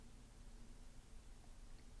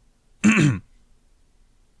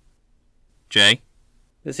Jay?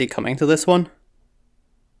 Is he coming to this one?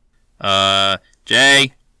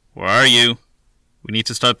 Jay, where are you? We need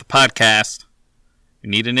to start the podcast. We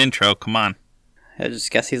need an intro, come on. I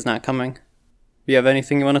just guess he's not coming. Do you have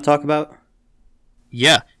anything you want to talk about?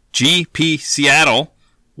 Yeah, GP Seattle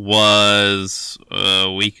was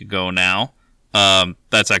a week ago now.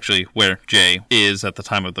 That's actually where Jay is at the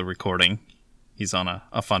time of the recording. He's on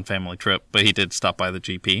a fun family trip, but he did stop by the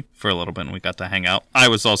GP for a little bit and we got to hang out. I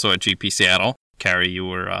was also at GP Seattle. Carrie, you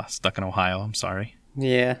were stuck in Ohio, I'm sorry.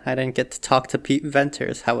 Yeah, I didn't get to talk to Pete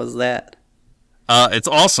Venters. How was that? It's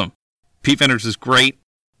awesome. Pete Venters is great.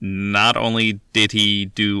 Not only did he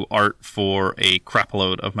do art for a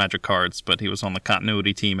crapload of Magic cards, but he was on the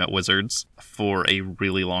continuity team at Wizards for a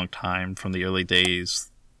really long time, from the early days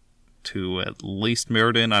to at least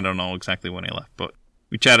Mirrodin. I don't know exactly when he left, but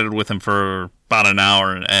we chatted with him for about an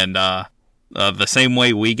hour, and the same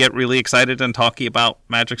way we get really excited and talking about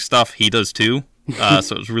Magic stuff, he does too.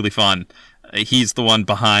 So it was really fun. He's the one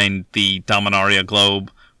behind the Dominaria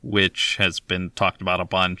globe, which has been talked about a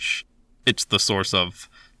bunch. It's the source of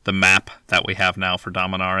the map that we have now for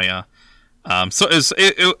Dominaria. So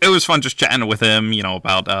it was fun just chatting with him,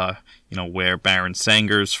 about where Baron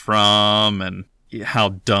Sanger's from and how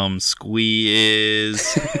dumb Squee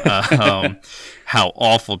is, how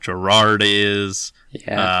awful Gerard is.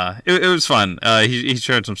 Yeah. It was fun. He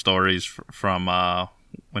shared some stories from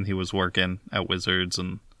when he was working at Wizards,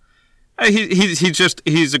 and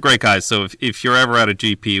he's a great guy. So if you're ever at a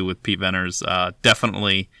GP with Pete Venters,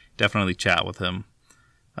 definitely chat with him.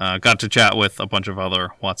 Got to chat with a bunch of other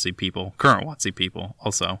WotC people, current WotC people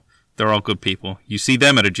also. They're all good people. You see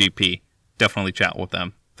them at a GP, definitely chat with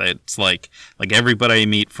them. It's like everybody I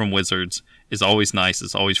meet from Wizards is always nice,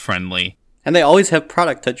 is always friendly. And they always have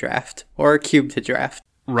product to draft, or a cube to draft.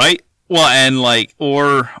 Right? Well, and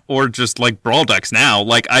or just like Brawl decks now.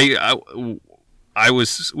 Like we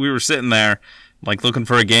were sitting there like looking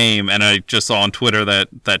for a game, and I just saw on Twitter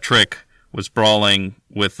that Trick was brawling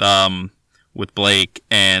with Blake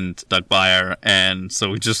and Doug Beyer, and so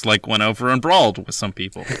we just like went over and brawled with some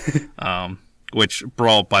people. Which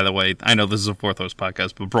Brawl, by the way, I know this is a Fourth Host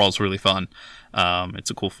podcast, but Brawl's really fun. It's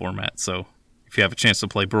a cool format, so if you have a chance to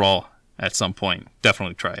play Brawl at some point,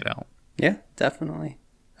 definitely try it out. Yeah, definitely.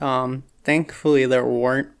 Thankfully, there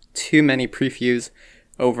weren't too many previews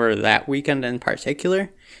over that weekend in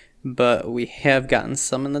particular, but we have gotten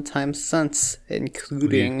some in the time since,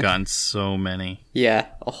 including... We've gotten so many. Yeah,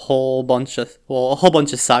 a whole bunch of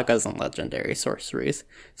sagas and legendary sorceries.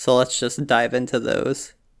 So let's just dive into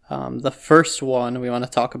those. The first one we want to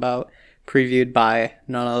talk about, previewed by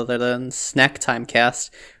none other than Snack Time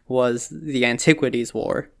Cast, was the Antiquities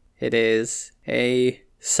War. It is a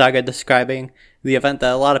saga describing the event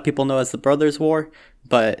that a lot of people know as the Brothers' War,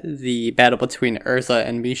 but the battle between Urza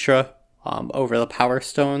and Mishra over the Power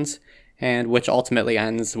Stones, and which ultimately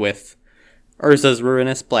ends with Urza's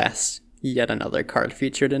Ruinous Blast, yet another card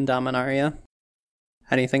featured in Dominaria.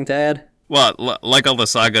 Anything to add? Well, like all the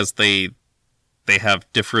sagas, they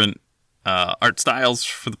have different art styles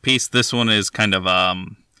for the piece. This one is kind of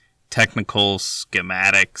technical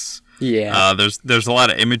schematics. Yeah. There's a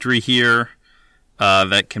lot of imagery here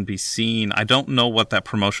that can be seen. I don't know what that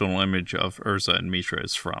promotional image of Urza and Mishra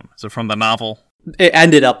is from. Is it from the novel? It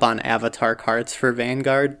ended up on avatar cards for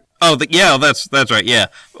Vanguard. Oh, yeah, that's right, yeah.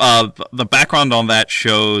 The background on that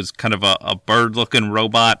shows kind of a bird-looking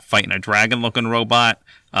robot fighting a dragon-looking robot.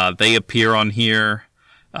 They appear on here.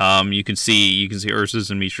 You can see Urza's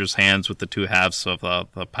and Mishra's hands with the two halves of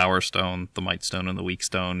the Power Stone, the Might Stone, and the Weak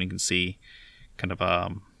Stone. You can see kind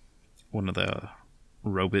of one of the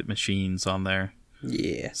robot machines on there.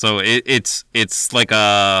 Yeah. So it's like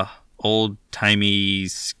a old-timey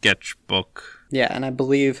sketchbook. Yeah, and I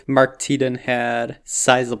believe Mark Teeden had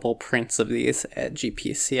sizable prints of these at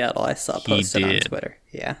GP Seattle. I saw posted on Twitter.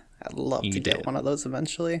 Yeah, I'd love to get one of those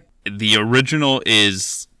eventually. The original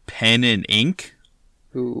is pen and ink.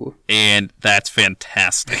 Ooh. And that's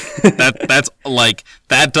fantastic. That's like,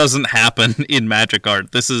 that doesn't happen in Magic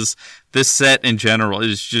art. This set in general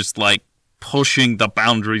is just like pushing the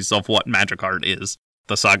boundaries of what Magic art is.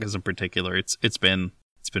 The sagas in particular, it's been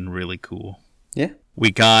really cool. Yeah. We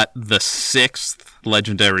got the 6th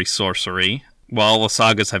legendary sorcery. While all the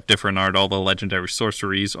sagas have different art, all the legendary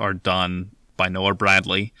sorceries are done by Noah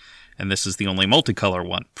Bradley, and this is the only multicolor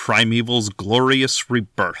one, Primeval's Glorious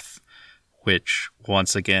Rebirth, which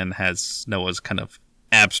once again has Noah's kind of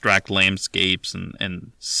abstract landscapes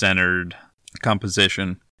and centered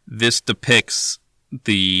composition. This depicts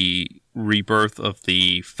the rebirth of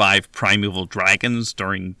the 5 primeval dragons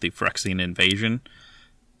during the Phyrexian invasion.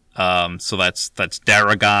 So that's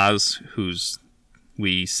Daragaz, who's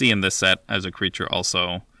we see in this set as a creature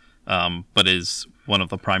also, but is one of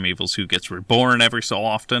the primevals who gets reborn every so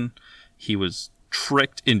often. He was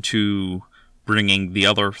tricked into bringing the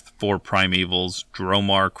other 4 primevals,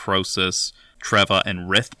 Dromar, Croesus, Treva, and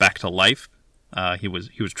Rith, back to life. He was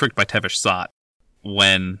tricked by Tevish Sot.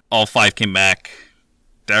 When all 5 came back,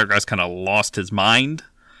 Daragaz kind of lost his mind,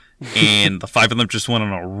 and the 5 of them just went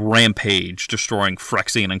on a rampage, destroying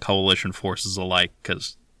Phyrexian and Coalition forces alike,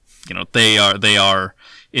 because they are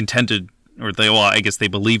intended, or I guess they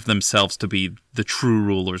believe themselves to be the true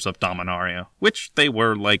rulers of Dominaria, which they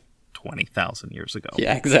were like 20,000 years ago.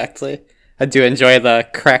 Yeah, exactly. I do enjoy the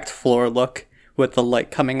cracked floor look with the light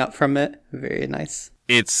coming up from it. Very nice.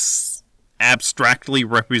 It's abstractly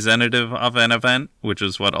representative of an event, which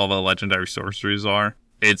is what all the legendary sorceries are.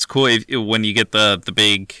 It's cool when you get the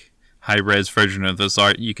big high-res version of this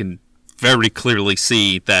art, you can very clearly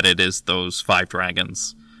see that it is those 5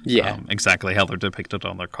 dragons. Yeah. Exactly how they're depicted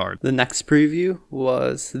on their card. The next preview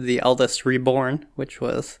was The Eldest Reborn, which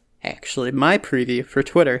was actually my preview for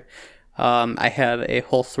Twitter. I have a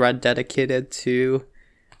whole thread dedicated to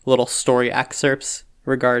little story excerpts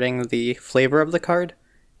regarding the flavor of the card,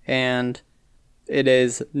 and it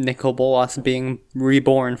is Nicol Bolas being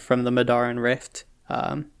reborn from the Madaran Rift.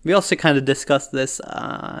 We also kind of discussed this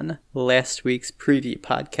on last week's preview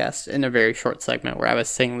podcast in a very short segment where I was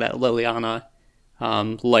saying that Liliana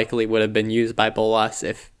likely would have been used by Bolas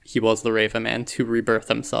if he was the Raven Man to rebirth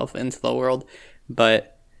himself into the world.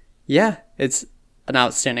 But yeah, it's an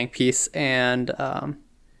outstanding piece, and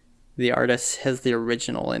the artist has the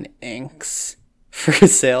original in inks for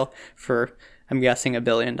sale for, I'm guessing, $1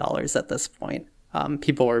 billion at this point.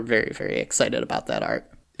 People were very, very excited about that art.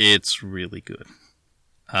 It's really good.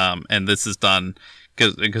 And this is done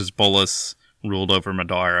because Bolas ruled over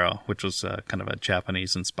Madara, which was kind of a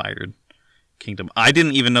Japanese-inspired kingdom. I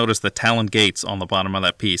didn't even notice the Talon Gates on the bottom of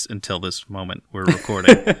that piece until this moment we're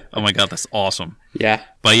recording. Oh my god, that's awesome. Yeah.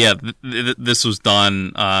 But yeah, this was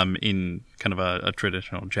done in kind of a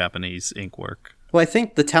traditional Japanese ink work. Well, I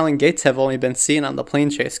think the Talon Gates have only been seen on the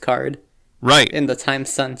Plane Chase card. Right. In the time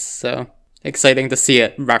since, so exciting to see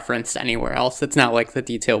it referenced anywhere else. It's not like the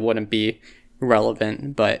detail wouldn't be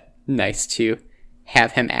relevant, but nice to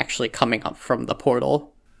have him actually coming up from the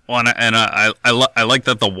portal. Well, and I like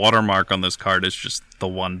that the watermark on this card is just the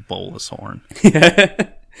one Bolas horn.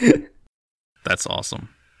 That's awesome.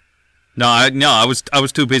 No, I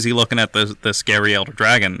was too busy looking at the scary elder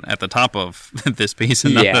dragon at the top of this piece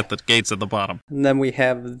and not at the gates at the bottom. And then we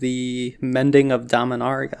have the Mending of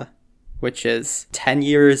Dominaria, which is 10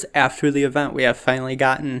 years after the event. We have finally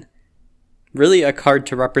gotten really a card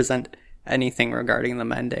to represent anything regarding the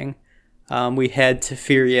Mending. We had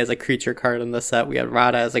Teferi as a creature card in the set. We had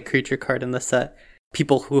Rada as a creature card in the set.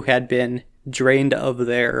 People who had been drained of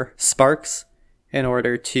their sparks in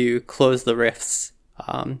order to close the rifts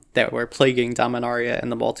that were plaguing Dominaria and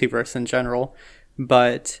the multiverse in general.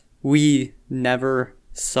 But we never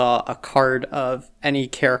saw a card of any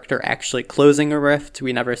character actually closing a rift.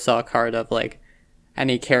 We never saw a card of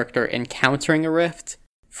any character encountering a rift.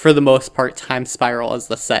 For the most part, Time Spiral as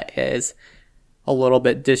the set is a little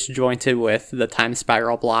bit disjointed with the Time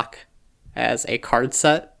Spiral block as a card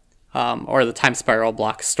set, or the Time Spiral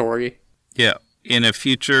block story. Yeah, in a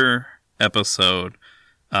future episode,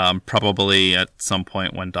 probably at some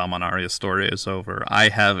point when Dominaria's story is over, I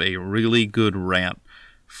have a really good rant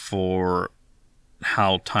for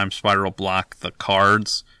how Time Spiral block the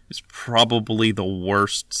cards is probably the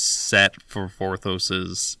worst set for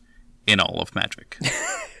Vorthoses in all of Magic.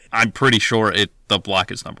 I'm pretty sure the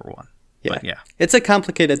block is number 1. Yeah. But yeah. It's a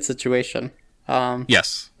complicated situation.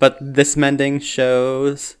 Yes. But this mending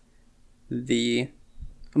shows the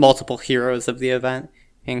multiple heroes of the event,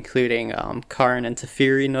 including Karn and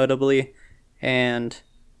Teferi notably. And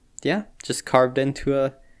yeah, just carved into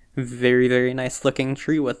a very, very nice looking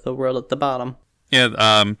tree with the world at the bottom.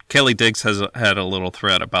 Yeah, Kelly Diggs has had a little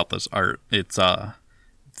thread about this art. It's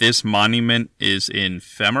this monument is in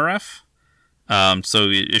Femeref. So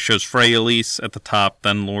it shows Freyalise at the top,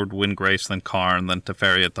 then Lord Windgrace, then Karn, then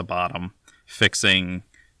Teferi at the bottom, fixing.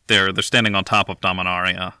 They're standing on top of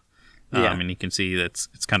Dominaria, and you can see that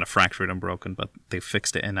it's kind of fractured and broken, but they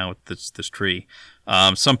fixed it, and now it's this tree.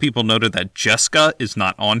 Some people noted that Jeska is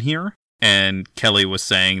not on here, and Kelly was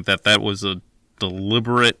saying that was a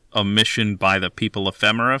deliberate omission by the people of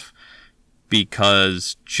Femeref,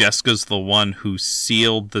 because Jeska's the one who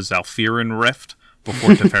sealed the Zalfirin Rift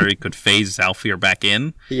before Teferi could phase Zalfir back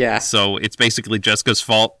in. Yeah. So it's basically Jeska's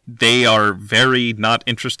fault. They are very not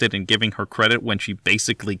interested in giving her credit when she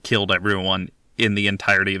basically killed everyone in the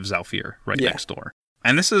entirety of Zalfir next door.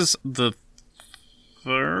 And this is the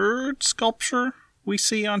third sculpture we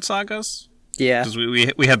see on Sagas. Yeah. Because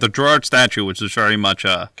we had the Gerard statue, which is very much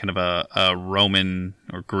a kind of a Roman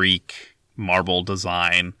or Greek marble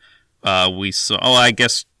design. We saw, I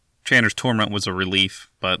guess Channer's Torment was a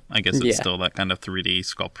relief, but I guess it's still that kind of 3D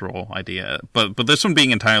sculptural idea. But this one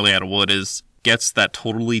being entirely out of wood gets that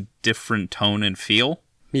totally different tone and feel.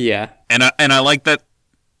 Yeah. And I like that,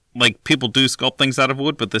 like, people do sculpt things out of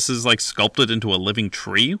wood, but this is, like, sculpted into a living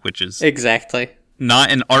tree, which is... Exactly.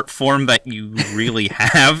 Not an art form that you really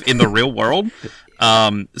have in the real world.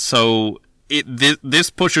 So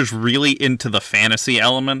this pushes really into the fantasy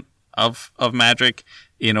element of Magic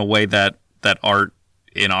in a way that art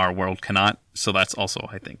in our world cannot. So that's also,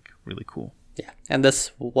 I think, really cool. Yeah, and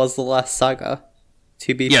this was the last saga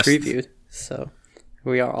to be previewed. So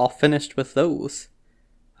we are all finished with those.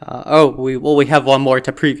 We have one more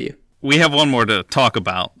to preview. We have one more to talk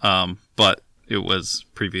about, but it was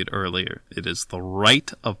previewed earlier. It is the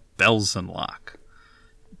Rite of Belzenlach.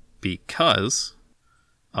 Because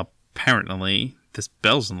apparently this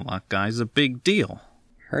Belzenlach guy is a big deal.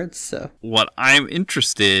 Heard so. What I'm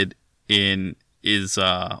interested in is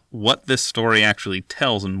what this story actually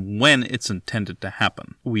tells and when it's intended to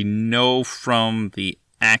happen. We know from the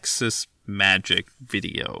Axis Magic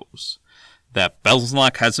videos that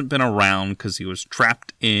Belzenlach hasn't been around because he was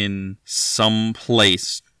trapped in some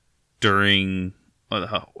place during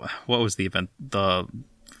what was the event? The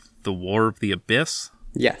War of the Abyss?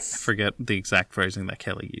 Yes. I forget the exact phrasing that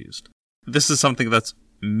Kelly used. This is something that's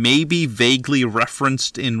maybe vaguely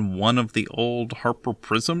referenced in one of the old Harper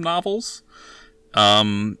Prism novels,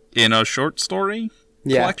 in a short story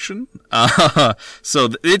collection. So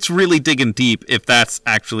it's really digging deep if that's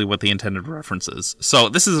actually what the intended reference is. So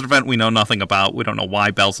this is an event we know nothing about. We don't know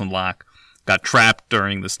why Belzenlach got trapped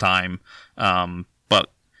during this time,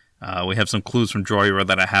 but we have some clues from Jorya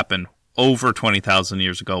that it happened over 20,000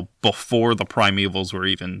 years ago, before the primevals were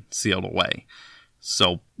even sealed away.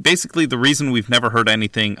 So basically the reason we've never heard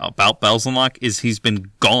anything about Belzenlach is he's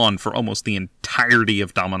been gone for almost the entirety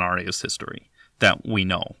of Dominaria's history that we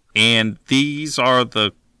know. And these are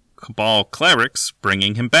the Cabal clerics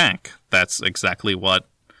bringing him back. That's exactly what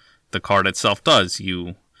the card itself does.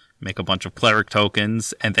 You make a bunch of cleric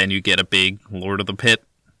tokens, and then you get a big Lord of the Pit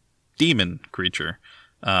demon creature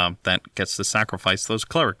that gets to sacrifice those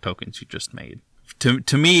cleric tokens you just made.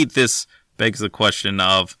 To me, this begs the question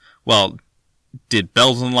of, well, did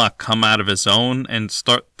Belzenlach come out of his own and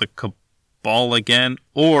start the Cabal again?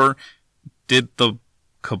 Or did the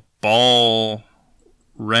Cabal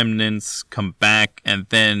remnants come back and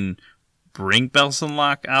then bring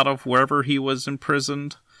Belzenlach out of wherever he was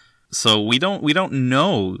imprisoned? So we don't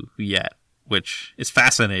know yet, which is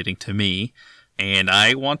fascinating to me, and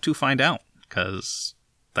I want to find out, because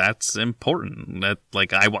that's important. That,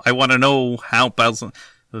 like, I want to know how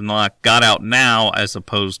Belzenlach got out now as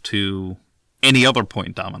opposed to any other point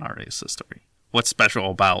in Dominaria's history. What's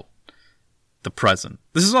special about the present?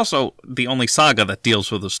 This is also the only saga that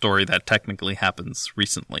deals with a story that technically happens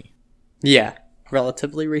recently. Yeah,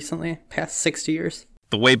 relatively recently, past 60 years.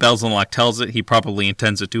 The way Belzenlach tells it, he probably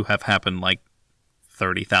intends it to have happened like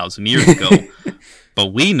 30,000 years ago.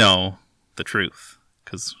 But we know the truth,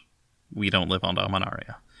 because we don't live on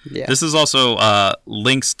Dominaria. Yeah. This is also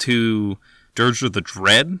links to Dirge of the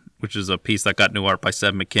Dread, which is a piece that got new art by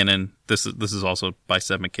Seb McKinnon. This is also by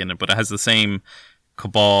Seb McKinnon, but it has the same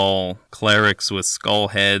Cabal clerics with skull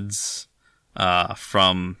heads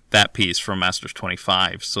from that piece from Masters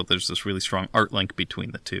 25. So there's this really strong art link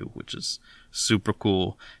between the two, which is super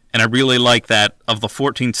cool. And I really like that of the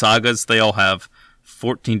 14 sagas, they all have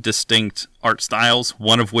 14 distinct art styles,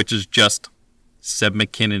 one of which is just Seb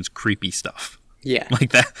McKinnon's creepy stuff. Yeah. Like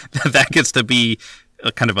that gets to be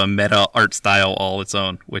a kind of a meta art style all its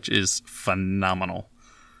own, which is phenomenal.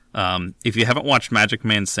 If you haven't watched Magic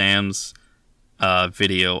Man Sam's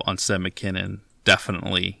video on Seb McKinnon,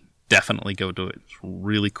 definitely go do it. It's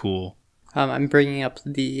really cool. I'm bringing up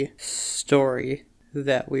the story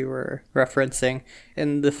that we were referencing.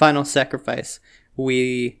 In the Final Sacrifice,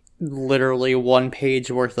 we literally 1 page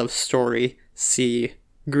worth of story see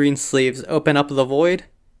Greensleeves open up the void,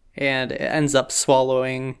 and it ends up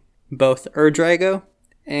swallowing both Urdrago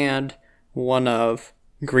and one of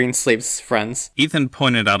Greensleeves' friends. Ethan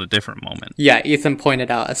pointed out a different moment. Yeah, Ethan pointed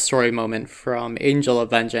out a story moment from Angel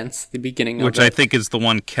of Vengeance, the beginning of which I think is the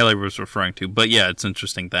one Kelly was referring to. But yeah, it's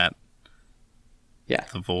interesting that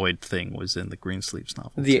the void thing was in the Greensleeves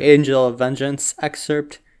novel. The Angel of Vengeance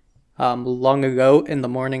excerpt. Long ago, in the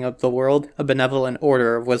morning of the world, a benevolent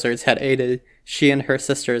order of wizards had aided she and her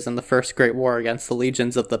sisters in the first great war against the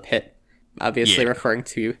legions of the pit. Obviously referring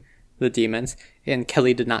to the demons, and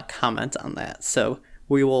Kelly did not comment on that. So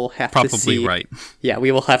we will have Probably to see. Right. Yeah,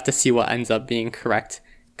 we will have to see what ends up being correct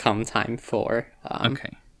come time for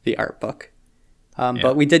Okay. the art book. Yeah.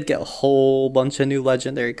 But we did get a whole bunch of new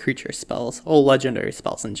legendary creature spells. Oh, legendary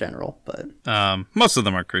spells in general, but Most of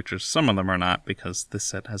them are creatures. Some of them are not, because this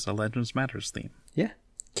set has a Legends Matters theme. yeah.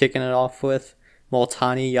 Kicking it off with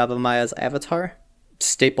Multani, Yavamaya's avatar.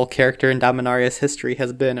 Staple character in Dominaria's history,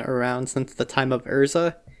 has been around since the time of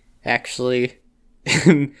Urza. Actually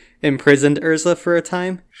imprisoned Urza for a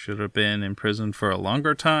time. Should have been imprisoned for a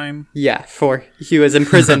longer time. Yeah, he was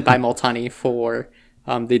imprisoned by Multani for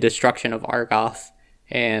the destruction of Argoth,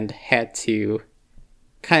 and had to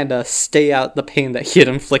kind of stay out the pain that he had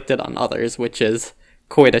inflicted on others, which is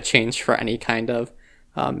quite a change for any kind of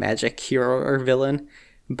magic hero or villain.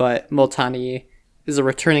 But Multani is a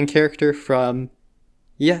returning character from,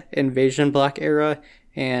 Invasion Block era,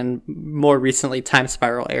 and more recently Time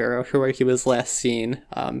Spiral era, where he was last seen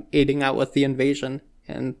aiding out with the invasion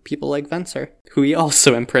and people like Venser, who he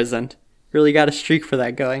also imprisoned. Really got a streak for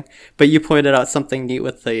that going. But you pointed out something neat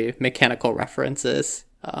with the mechanical references,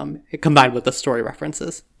 combined with the story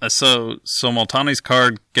references. So Multani's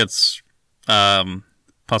card gets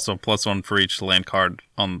 +1/+1 for each land card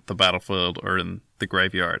on the battlefield or in the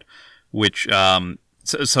graveyard, which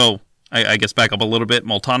I guess back up a little bit.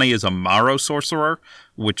 Multani is a Maro sorcerer,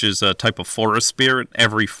 which is a type of forest spirit.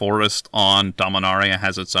 Every forest on Dominaria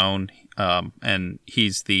has its own, and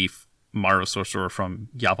he's the Maro sorcerer from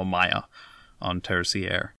Yavamaya on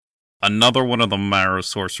Terracier. Another one of the Maro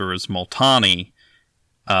sorcerers, Multani,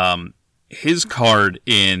 his card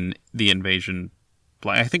in the invasion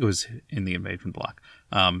block, I think it was in the invasion block,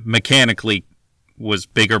 mechanically was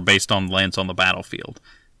bigger based on lands on the battlefield.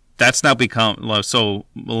 That's now become, so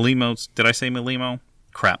Melimo's, did I say Melimo?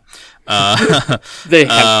 Crap. They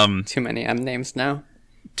have too many M names now.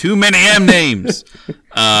 Too many M names!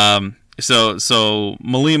 So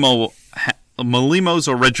Melimo's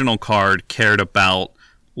original card cared about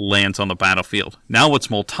lands on the battlefield. Now it's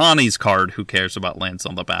Multani's card who cares about lands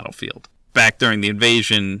on the battlefield. Back during the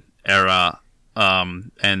invasion era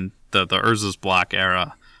and the Urza's block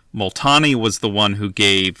era, Multani was the one who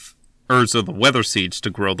gave Urza the Weather Seeds to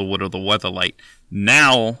grow the Wood of the Weatherlight.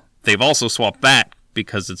 Now they've also swapped back,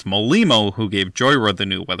 because it's Melimo who gave Joyra the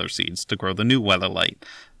new Weather Seeds to grow the new Weatherlight.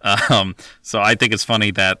 So I think it's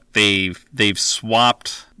funny that they've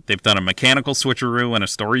swapped. They've done a mechanical switcheroo and a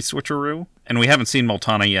story switcheroo, and we haven't seen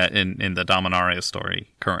Multani yet in the Dominaria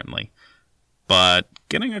story currently. But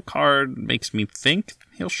getting a card makes me think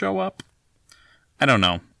he'll show up. I don't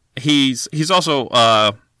know. He's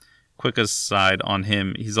also quick aside on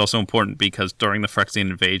him. He's also important because during the Phyrexian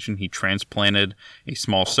invasion, he transplanted a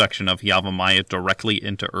small section of Yavamaya directly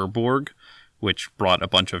into Urborg, which brought a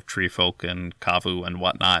bunch of tree folk and Kavu and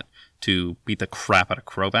whatnot to beat the crap out of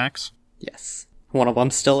Krovax. Yes. One of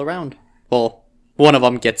them's still around. Well, one of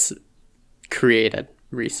them gets created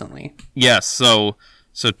recently. Yes, so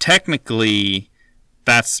technically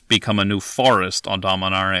that's become a new forest on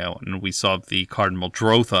Dominaria, and we saw the card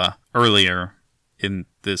Muldrotha earlier in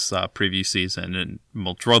this preview season, and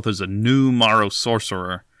Muldrotha is a new Maro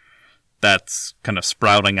sorcerer that's kind of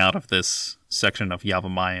sprouting out of this section of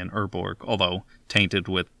Yavamaya and Urborg, although tainted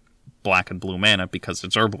with black and blue mana because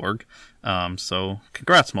it's Urborg. So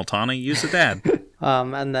congrats, Multani, use a dad.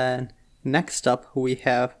 And then next up we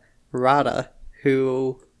have Rada,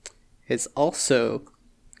 who is also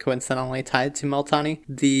coincidentally tied to Multani.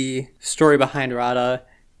 The story behind Rada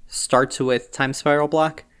starts with Time Spiral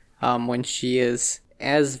block, when she is,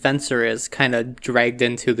 as Venser is, kind of dragged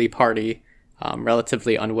into the party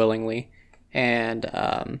relatively unwillingly.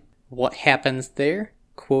 And what happens there,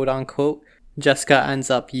 quote unquote, Jessica ends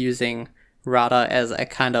up using Rada as a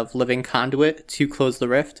kind of living conduit to close the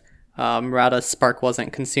rift. Rada's spark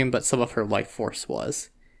wasn't consumed, but some of her life force was.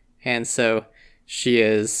 And so she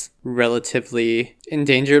is relatively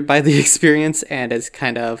endangered by the experience and is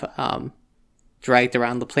kind of dragged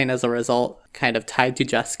around the plane as a result, kind of tied to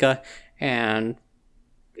Jessica, and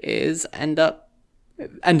ends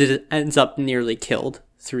up nearly killed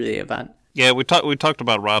through the event. Yeah, we talked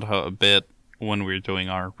about Radha a bit when we were doing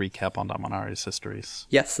our recap on Dominaria's histories.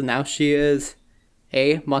 Yes, now she is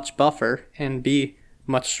A, much buffer, and B,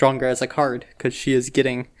 much stronger as a card, because she is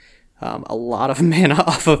getting a lot of mana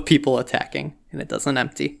off of people attacking, and it doesn't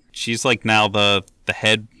empty. She's like now the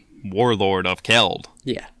head warlord of Keld.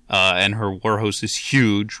 Yeah. And her war host is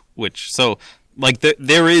huge,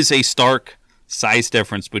 there is a stark size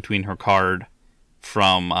difference between her card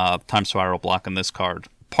from Time Spiral block and this card.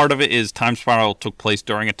 Part of it is Time Spiral took place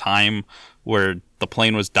during a time where the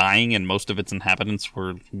plane was dying and most of its inhabitants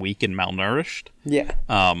were weak and malnourished. Yeah.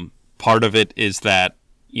 part of it is that,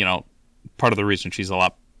 part of the reason she's a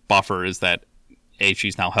lot buffer is that A,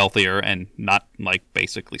 she's now healthier and not like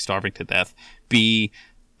basically starving to death. B,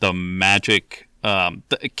 the magic, the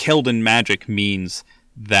Keldon magic means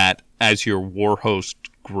that as your war host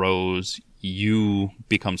grows, you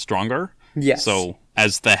become stronger. Yes. So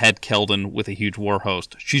as the head Keldon with a huge war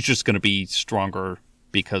host, she's just going to be stronger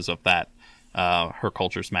because of that, her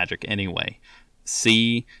culture's magic anyway.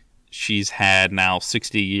 C, she's had now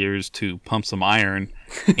 60 years to pump some iron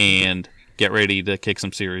and get ready to kick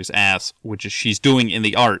some serious ass, which is she's doing in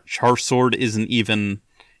the art. Her sword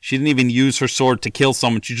she didn't even use her sword to kill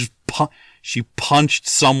someone. She punched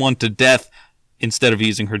someone to death instead of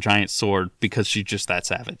using her giant sword because she's just that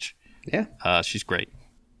savage. Yeah. She's great.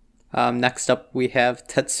 Next up, we have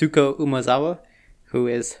Tetsuko Umezawa, who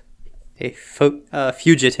is a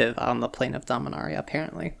fugitive on the plane of Dominaria,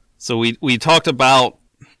 apparently. So we talked about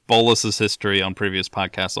Bolus's history on previous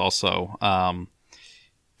podcasts also.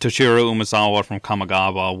 Toshiro Umezawa from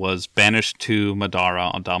Kamigawa was banished to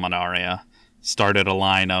Madara on Dominaria, started a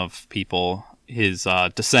line of people. His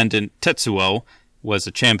descendant, Tetsuo, was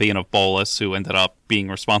a champion of Bolus who ended up being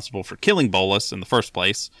responsible for killing Bolus in the first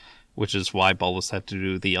place, which is why Bolus had to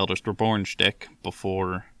do the Eldest Reborn shtick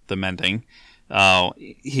before the mending.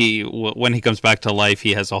 When he comes back to life,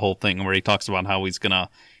 he has a whole thing where he talks about how he's gonna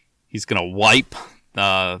wipe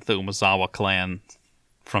the Umezawa clan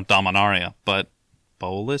from Dominaria, but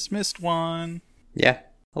Bolus missed one. Yeah,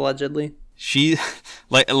 allegedly. She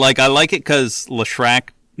I like it because Leshrac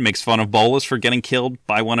makes fun of Bolus for getting killed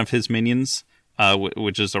by one of his minions,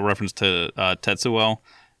 which is a reference to Tetsuo,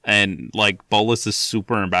 and like Bolus is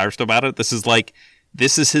super embarrassed about it. This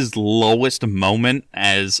is his lowest moment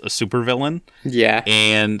as a supervillain. Yeah,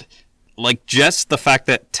 and like just the fact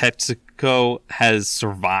that Tetsuko has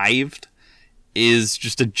survived is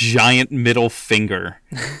just a giant middle finger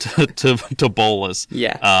to Bolus.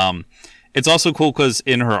 Yeah. It's also cool because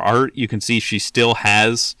in her art, you can see she still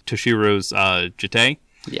has Toshiro's Jite.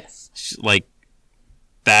 Yes. Like,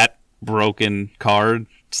 that broken card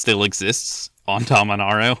still exists on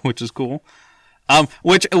Dominaria, which is cool.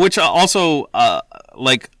 Which also,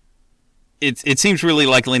 it seems really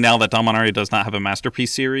likely now that Dominaria does not have a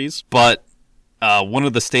Masterpiece series, but one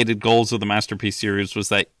of the stated goals of the Masterpiece series was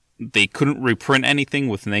that they couldn't reprint anything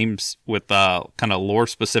with names, with kind of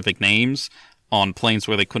lore-specific names on planes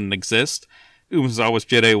where they couldn't exist. Umezawa's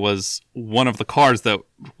Jite was one of the cards that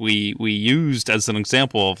we used as an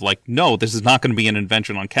example of, like, no, this is not going to be an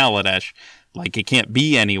invention on Kaladesh. Like, it can't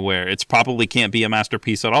be anywhere. It's probably can't be a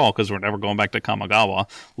masterpiece at all because we're never going back to Kamigawa.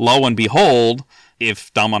 Lo and behold,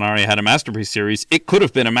 if Dominaria had a Masterpiece series, it could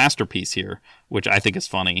have been a masterpiece here, which I think is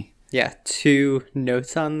funny. Yeah, 2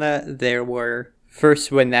 notes on that. There were, first,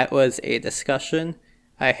 when that was a discussion,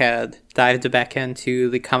 I had dived back into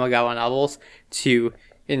the Kamigawa novels to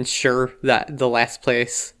ensure that the last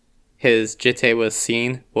place his Jite was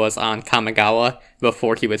seen was on Kamigawa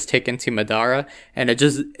before he was taken to Madara, and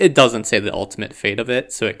it doesn't say the ultimate fate of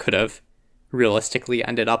it, so it could have realistically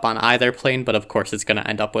ended up on either plane, but of course it's going to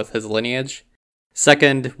end up with his lineage.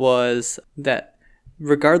 Second was that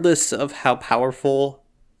regardless of how powerful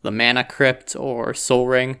the Mana Crypt or Soul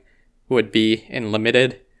Ring would be in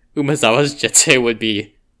Limited, Umezawa's Jite would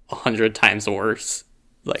be 100 times worse.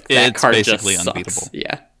 Like, that it's card basically just unbeatable. sucks.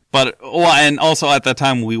 Yeah. But, and also at that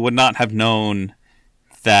time, we would not have known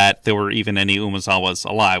that there were even any Umezawas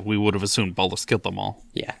alive. We would have assumed Bolus killed them all.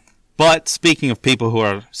 Yeah. But speaking of people who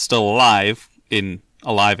are still alive in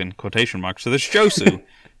quotation marks, so there's Josu,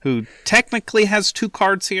 who technically has 2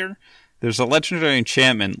 cards here. There's a legendary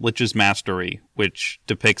enchantment, Lich's Mastery, which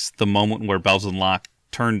depicts the moment where Belzenlok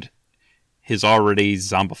turned his already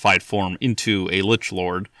zombified form into a Lich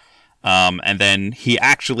Lord. And then he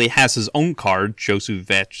actually has his own card, Josu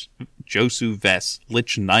Ves,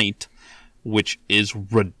 Lich Knight, which is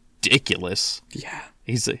ridiculous. Yeah.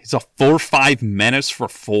 He's a 4/5 menace for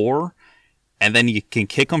 4, and then you can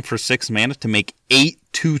kick him for 6 mana to make 8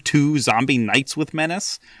 2/2 zombie knights with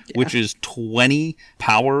menace, which is 20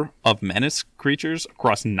 power of menace creatures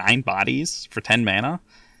across 9 bodies for 10 mana.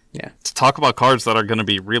 Yeah. To talk about cards that are going to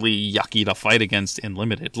be really yucky to fight against in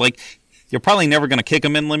Limited. Like, you're probably never going to kick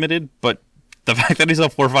him in Limited, but the fact that he's a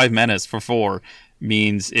 4/5 menace for 4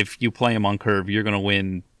 means if you play him on curve, you're going to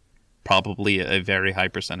win probably a very high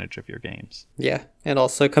percentage of your games. Yeah, and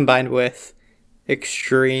also combined with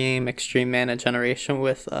extreme mana generation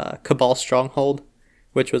with Cabal Stronghold,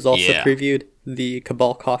 which was also previewed, the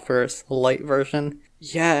Cabal Coffers light version.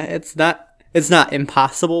 Yeah, it's not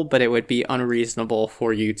impossible, but it would be unreasonable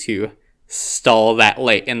for you to stall that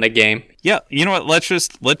late in the game. Yeah, you know what?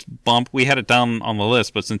 Let's bump. We had it down on the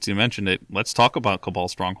list, but since you mentioned it, let's talk about Cabal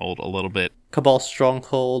Stronghold a little bit. Cabal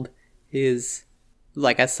Stronghold is,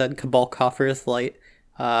 like I said, Cabal Coffers Light.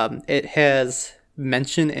 It has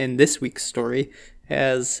mention in this week's story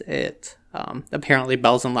as it apparently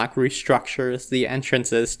Belzenlach restructures the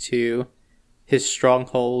entrances to his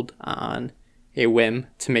stronghold on a whim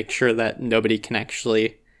to make sure that nobody can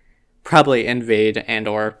actually probably invade and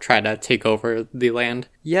or try to take over the land.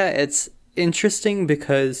 Yeah, it's interesting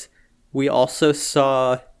because we also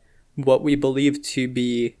saw what we believe to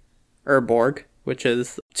be Urborg, which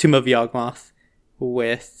is Tomb of Yawgmoth,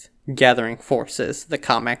 with Gathering Forces, the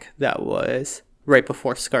comic that was right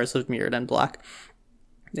before Scars of Mirrodin and Black.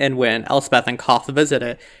 And when Elspeth and Koth visit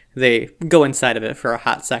it, they go inside of it for a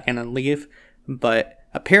hot second and leave. But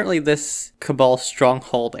apparently this Cabal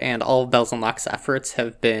Stronghold and all of Belzenlach's efforts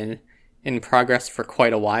have been in progress for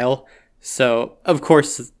quite a while. So, of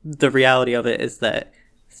course, the reality of it is that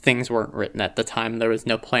things weren't written at the time. There was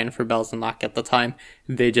no plan for Belzenlach at the time.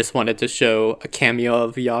 They just wanted to show a cameo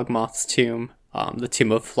of Yawgmoth's tomb, the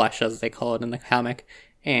Tomb of Flesh, as they call it in the comic,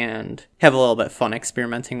 and have a little bit of fun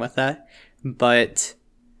experimenting with that. But,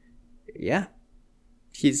 yeah,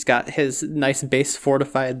 he's got his nice base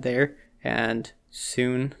fortified there, and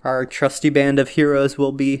soon our trusty band of heroes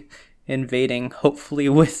will be invading, hopefully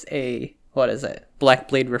with a,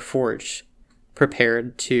 Blackblade Reforged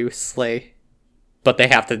prepared to slay, but they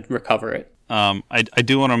have to recover it. I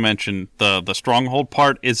do want to mention the stronghold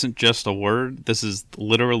part isn't just a word. This is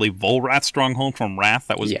literally Volrath's stronghold from Wrath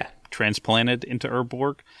that was transplanted into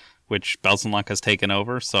Urborg, which Belzenlach has taken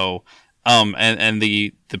over. So, and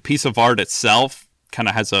the piece of art itself kind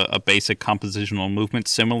of has a basic compositional movement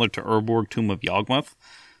similar to Urborg Tomb of Yawgmoth.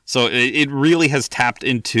 So it really has tapped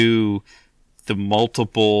into the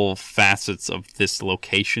multiple facets of this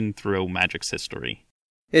location through Magic's history.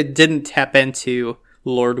 It didn't tap into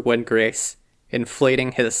Lord Windgrace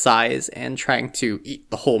inflating his size and trying to eat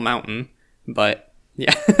the whole mountain, but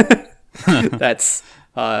yeah, that's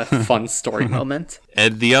a fun story moment.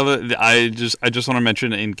 And the other, I just want to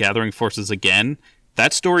mention in Gathering Forces again,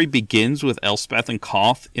 that story begins with Elspeth and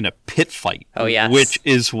Koth in a pit fight. Oh, yes. Which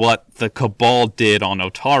is what the Cabal did on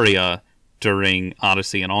Otaria during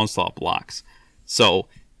Odyssey and Onslaught blocks. So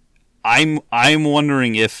I'm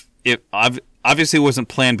wondering if obviously it wasn't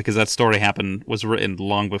planned because that story was written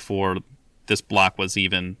long before this block was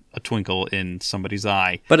even a twinkle in somebody's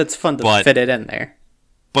eye. But it's fun to fit it in there.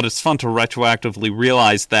 But it's fun to retroactively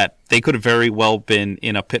realize that they could have very well been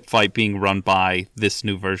in a pit fight being run by this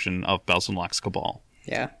new version of Belzenlach's Cabal.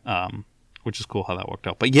 Yeah. Which is cool how that worked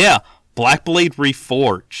out. But yeah, Blackblade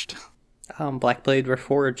Reforged. Blackblade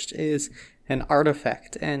Reforged is an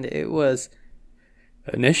artifact, and it was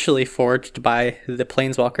initially forged by the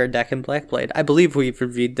Planeswalker deck in Blackblade. I believe we've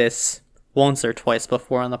reviewed this once or twice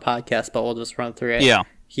before on the podcast, but we'll just run through it. Yeah.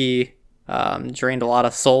 He drained a lot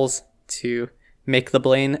of souls to make the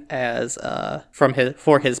Blaine as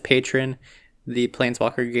for his patron, the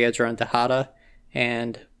Planeswalker Gaedra Dahada,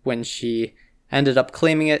 and when she ended up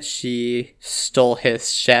claiming it, she stole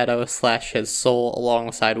his shadow / his soul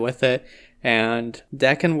alongside with it, and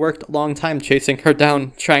Dakin worked a long time chasing her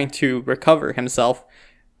down, trying to recover himself,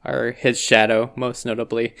 or his shadow, most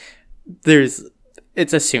notably.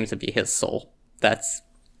 It's assumed to be his soul. That's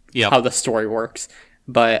how the story works.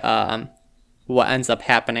 But what ends up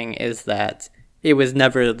happening is that it was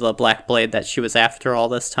never the Blackblade that she was after all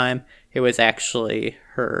this time. It was actually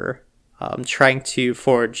her trying to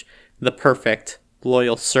forge the perfect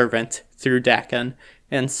loyal servant through Dakin.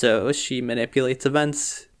 And so she manipulates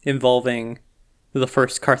events involving the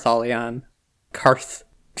first Carthalion. Karth.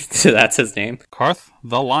 That's his name. Karth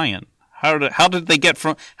the Lion. How did they get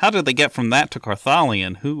from that to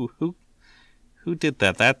Carthalion? Who did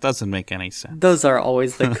that? That doesn't make any sense. Those are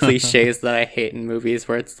always the cliches that I hate in movies,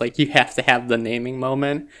 where it's like you have to have the naming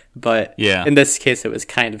moment. But in this case, it was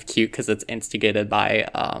kind of cute because it's instigated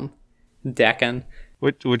by Dakin.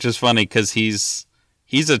 Which is funny because he's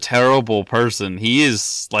a terrible person. He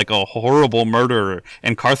is like a horrible murderer,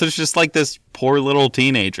 and Karth is just like this poor little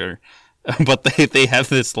teenager. But they have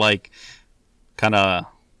this like kind of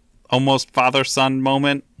almost father-son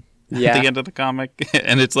moment at the end of the comic,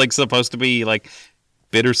 and it's like supposed to be like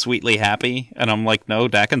bittersweetly happy, and I'm like, no,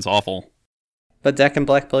 Dakin's awful. But Dakin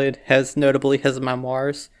Blackblade has notably his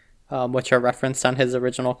memoirs, which are referenced on his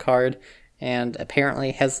original card, and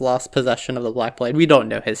apparently has lost possession of the Blackblade. We don't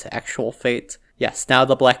know his actual fate. Yes, now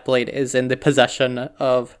the Blackblade is in the possession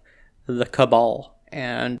of the Cabal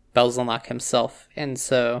and Belzenlach himself, and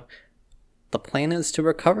so the plan is to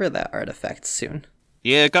recover that artifact soon.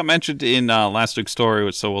 Yeah, it got mentioned in last week's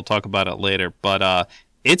story, so we'll talk about it later. But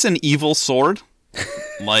it's an evil sword.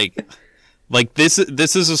 like, this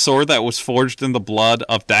is a sword that was forged in the blood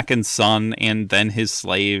of Dakin's son and then his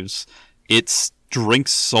slaves. It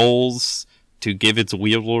drinks souls to give its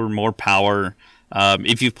wielder more power.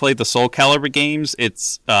 If you've played the Soul Calibur games,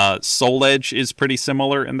 its Soul Edge is pretty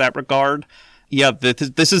similar in that regard. Yeah,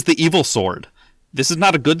 this is the evil sword. This is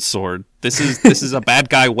not a good sword. This is a bad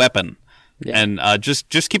guy weapon. Yeah. And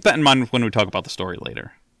just keep that in mind when we talk about the story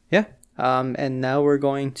later. Yeah. And now we're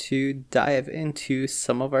going to dive into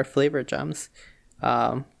some of our flavor gems.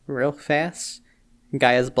 Real fast.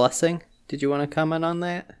 Gaia's Blessing. Did you want to comment on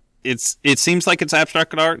that? It seems like it's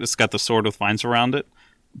abstract art. It's got the sword with vines around it.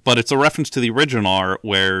 But it's a reference to the original art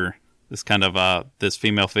where this kind of this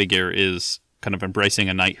female figure is kind of embracing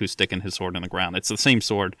a knight who's sticking his sword in the ground. It's the same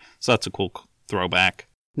sword, so that's a cool throwback.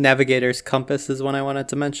 Navigator's Compass is one I wanted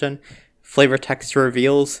to mention. Flavor text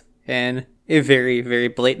reveals in a very, very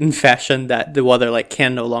blatant fashion that the Weatherlight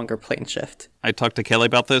can no longer plane shift. I talked to Kelly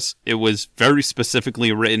about this. It was very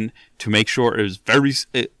specifically written to make sure it was very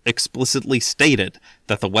explicitly stated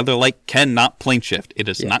that the Weatherlight cannot plane shift. It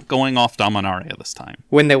is not going off Dominaria this time.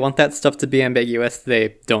 When they want that stuff to be ambiguous,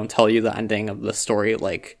 they don't tell you the ending of the story,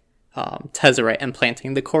 like Tezzeret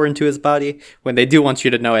implanting the core into his body. When they do want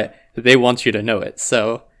you to know it, they want you to know it.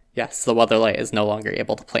 So, yes, the Weatherlight is no longer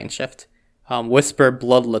able to plane shift. Whisper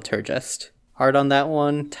Blood Liturgist. Art on that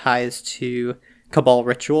one ties to Cabal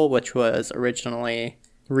Ritual, which was originally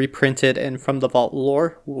reprinted in From the Vault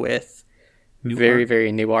lore with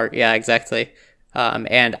very new art. Yeah, exactly.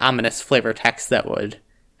 And ominous flavor text that would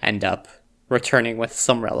end up returning with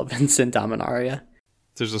some relevance in Dominaria.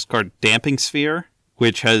 There's this card, Damping Sphere,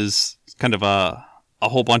 which has kind of a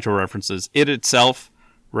whole bunch of references. It itself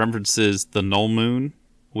references the Null Moon,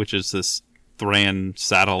 which is this Thran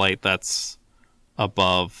satellite that's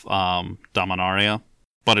above Dominaria.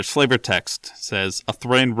 But its flavor text says, a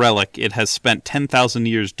Thran relic, it has spent 10,000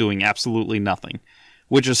 years doing absolutely nothing.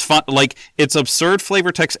 Which is fun. Like, it's absurd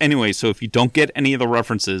flavor text anyway, so if you don't get any of the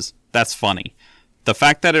references, that's funny. The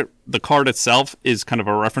fact that the card itself is kind of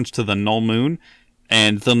a reference to the Null Moon,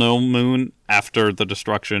 and the Null Moon, after the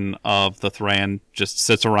destruction of the Thran, just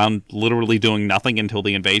sits around literally doing nothing until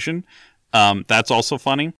the invasion. That's also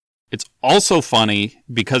funny. It's also funny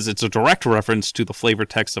because it's a direct reference to the flavor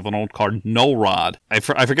text of an old card, Null Rod. I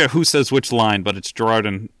forget who says which line, but it's Gerard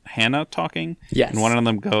and Hannah talking. Yes. And one of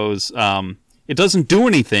them goes, it doesn't do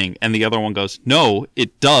anything. And the other one goes, no,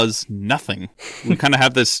 it does nothing. We kind of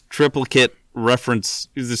have this triplicate reference,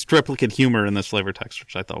 this triplicate humor in this flavor text,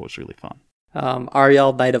 which I thought was really fun.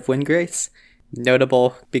 Ariel, Knight of Windgrace.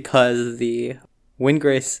 Notable because the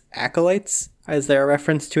Windgrace acolytes, as they are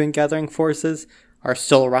referenced to in Gathering Forces, are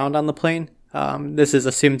still around on the plane. This is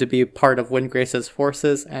assumed to be part of Windgrace's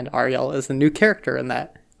forces, and Ariel is the new character in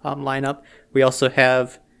that lineup. We also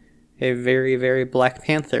have a very, very Black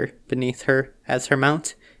Panther beneath her as her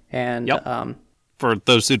mount. And for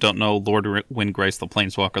those who don't know, Lord Windgrace, the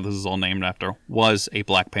Planeswalker this is all named after, was a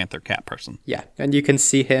Black Panther cat person. Yeah, and you can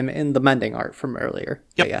see him in the mending art from earlier.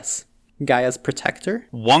 Yep. Yes. Gaia's Protector.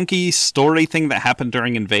 Wonky story thing that happened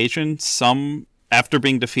during Invasion. After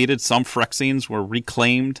being defeated, some Phyrexians were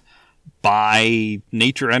reclaimed by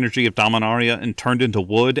nature energy of Dominaria and turned into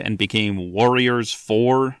wood and became warriors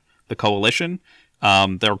for the Coalition.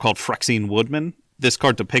 They were called Phyrexian Woodmen. This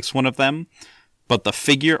card depicts one of them, but the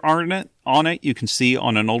figure on it you can see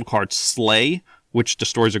on an old card, Slay, which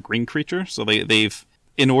destroys a green creature. So they've,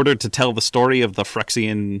 in order to tell the story of the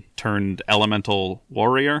Phyrexian turned elemental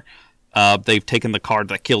warrior, they've taken the card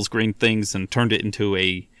that kills green things and turned it into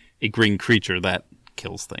a green creature that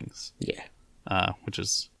kills things. Yeah. Which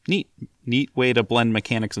is neat. Neat way to blend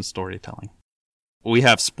mechanics and storytelling. We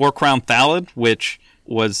have Spore Crown Thallid, which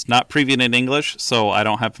was not previewed in English, so I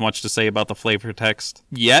don't have much to say about the flavor text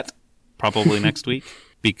yet. Probably next week,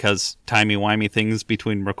 because timey-wimey things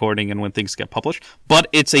between recording and when things get published. But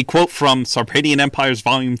it's a quote from Sarpadian Empires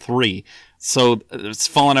Volume 3. So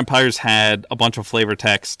Fallen Empires had a bunch of flavor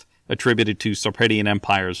text attributed to Sarpadian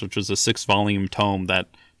Empires, which was a 6-volume tome that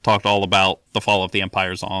talked all about the fall of the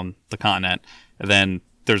empires on the continent. And then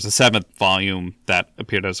there's a 7th volume that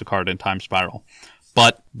appeared as a card in Time Spiral.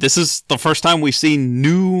 But this is the first time we've seen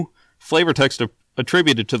new flavor text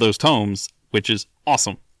attributed to those tomes, which is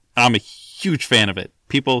awesome. I'm a huge fan of it.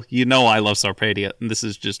 People, you know I love Sarpadia, and this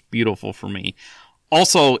is just beautiful for me.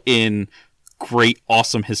 Also in great,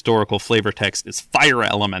 awesome historical flavor text is Fire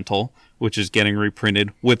Elemental, which is getting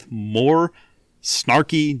reprinted with more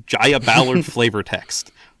snarky Jaya Ballard flavor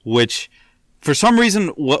text, which for some reason,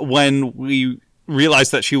 when we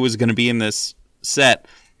realized that she was going to be in this set,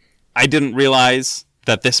 I didn't realize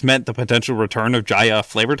that this meant the potential return of Jaya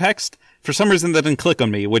flavor text. For some reason, that didn't click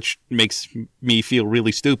on me, which makes me feel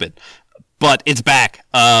really stupid. But it's back.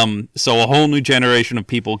 So a whole new generation of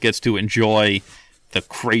people gets to enjoy the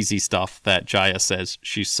crazy stuff that Jaya says.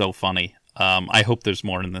 She's so funny. I hope there's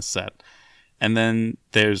more in this set. And then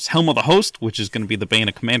there's Helm of the Host, which is going to be the bane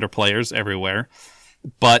of Commander players everywhere.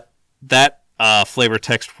 But that flavor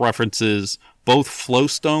text references both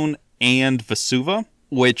Flowstone and Vesuva,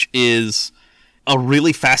 which is a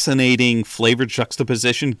really fascinating flavor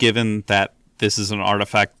juxtaposition, given that this is an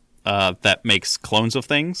artifact that makes clones of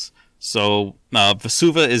things. So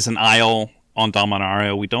Vesuva is an isle on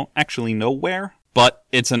Dominaria. We don't actually know where, but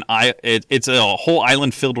it's a whole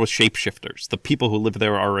island filled with shapeshifters. The people who live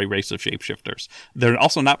there are a race of shapeshifters. They're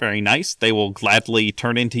also not very nice. They will gladly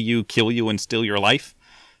turn into you, kill you, and steal your life.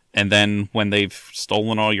 And then when they've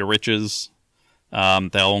stolen all your riches,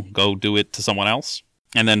 they'll go do it to someone else.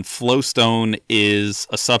 And then Flowstone is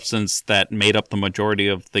a substance that made up the majority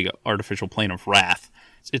of the artificial plane of Wrath.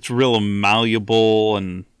 It's real malleable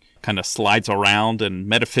and kind of slides around, and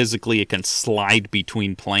metaphysically it can slide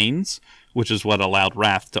between planes, which is what allowed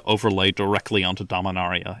Wrath to overlay directly onto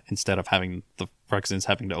Dominaria instead of having the Phyrexians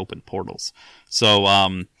having to open portals.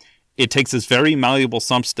 So it takes this very malleable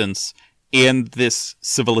substance and this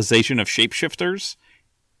civilization of shapeshifters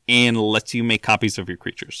and lets you make copies of your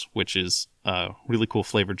creatures, which is a really cool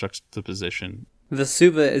flavor juxtaposition.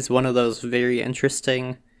 Vesuva is one of those very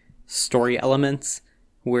interesting story elements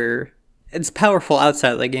where it's powerful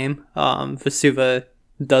outside of the game. Vesuva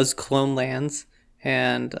does clone lands,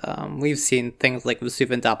 and we've seen things like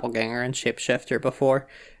Vesuvan Doppelganger and Shapeshifter before,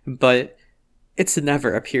 but it's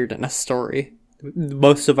never appeared in a story.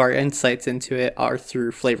 Most of our insights into it are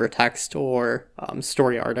through flavor text or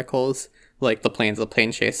story articles, like the Plains of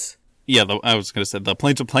Planechase. Yeah, I was going to say, the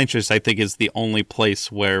Plains of Planechase, I think, is the only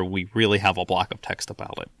place where we really have a block of text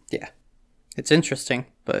about it. Yeah. It's interesting,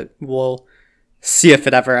 but we'll see if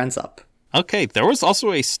it ever ends up. Okay, there was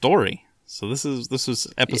also a story. So this was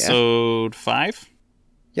episode 5?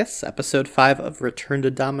 Yes, episode 5 of Return to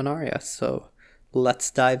Dominaria. So let's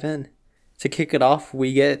dive in. To kick it off,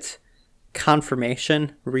 we get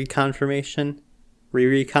confirmation, reconfirmation,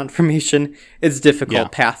 re-reconfirmation. It's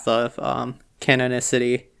difficult path of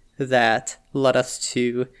canonicity that led us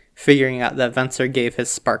to figuring out that Venser gave his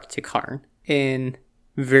spark to Karn. In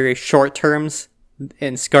very short terms,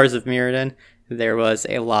 in Scars of Mirrodin, there was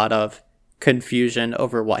a lot of confusion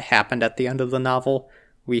over what happened at the end of the novel.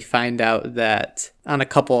 We find out that on a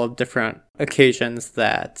couple of different occasions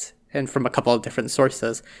and from a couple of different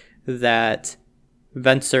sources, that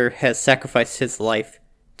Venser has sacrificed his life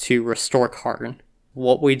to restore Karn.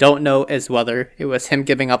 What we don't know is whether it was him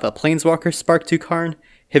giving up a Planeswalker spark to Karn,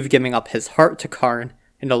 him giving up his heart to Karn,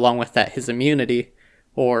 and along with that his immunity,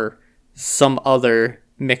 or some other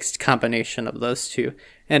mixed combination of those two.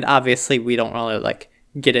 And obviously we don't really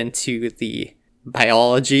get into the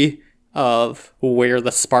biology of where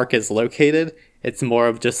the spark is located. It's more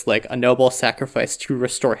of just a noble sacrifice to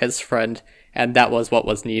restore his friend, and that was what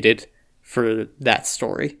was needed for that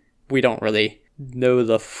story. We don't really know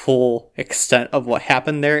the full extent of what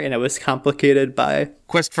happened there, and it was complicated by...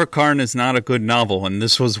 Quest for Karn is not a good novel, and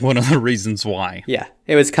this was one of the reasons why. Yeah,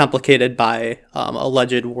 it was complicated by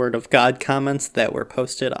alleged Word of God comments that were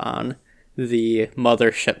posted on the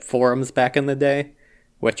Mothership forums back in the day,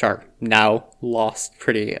 which are now lost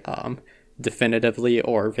pretty definitively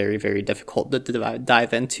or very, very difficult to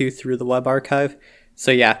dive into through the web archive.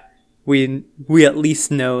 So yeah, we at least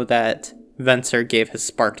know that Venser gave his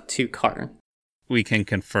spark to Karn. We can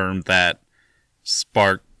confirm that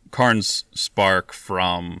Karn's spark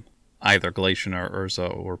from either Glacian or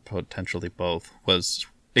Urza, or potentially both, was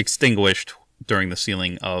extinguished during the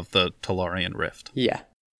sealing of the Tolarian Rift. Yeah.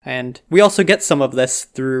 And we also get some of this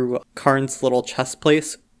through Karn's little chest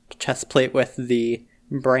plate with the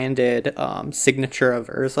branded signature of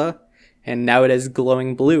Urza, and now it is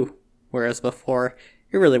glowing blue, whereas before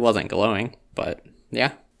it really wasn't glowing, but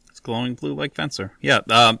yeah. It's glowing blue like Venser. Yeah,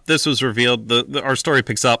 this was revealed. Our story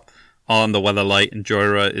picks up on the Weatherlight, and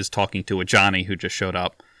Jorah is talking to Ajani, who just showed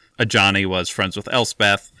up. Ajani was friends with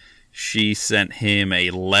Elspeth. She sent him a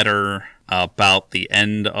letter about the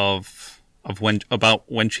end of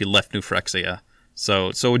when she left New Phyrexia.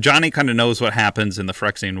 So Johnny kind of knows what happens in the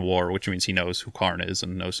Phyrexian War, which means he knows who Karn is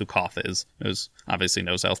and knows who Koth is. Obviously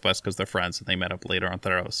knows Elspeth because they're friends and they met up later on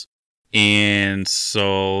Theros. And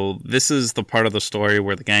so this is the part of the story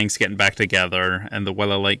where the gang's getting back together, and the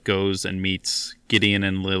Weatherlight goes and meets Gideon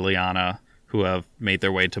and Liliana, who have made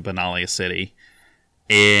their way to Benalia City.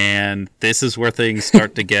 And this is where things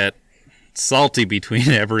start to get salty between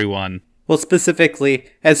everyone. Well, specifically,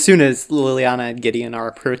 as soon as Liliana and Gideon are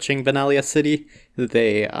approaching Benalia City,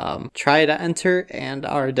 they try to enter and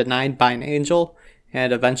are denied by an angel.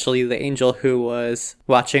 And eventually the angel who was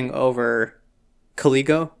watching over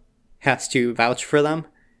Caligo has to vouch for them.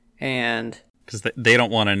 And because they don't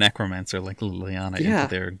want a necromancer like Liliana into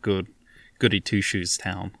their goody two-shoes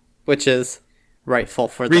town. Which is rightful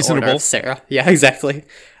for the Order of Sarah. Yeah, exactly.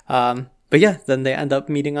 But yeah, then they end up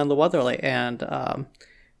meeting on the Weatherlight, and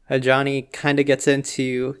Johnny kind of gets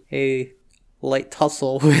into a light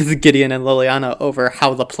tussle with Gideon and Liliana over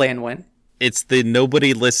how the plan went. It's the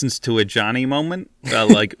nobody listens to a Johnny moment.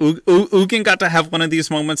 Like Ugin got to have one of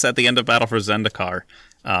these moments at the end of Battle for Zendikar,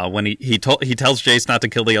 when he tells Jace not to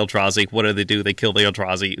kill the Eldrazi. What do? They kill the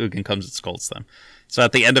Eldrazi. Ugin comes and scolds them. So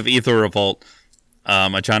at the end of Aether Revolt,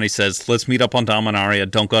 Johnny says, "Let's meet up on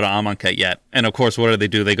Dominaria. Don't go to Amonkhet yet." And of course, what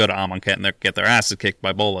do? They go to Amonkhet and they get their asses kicked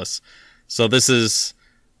by Bolas. So this is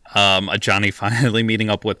a Johnny finally meeting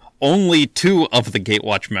up with only 2 of the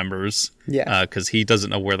Gatewatch members. Yeah. Because he doesn't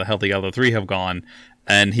know where the hell the other 3 have gone.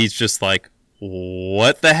 And he's just like,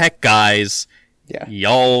 what the heck, guys? Yeah.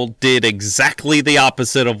 Y'all did exactly the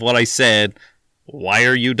opposite of what I said. Why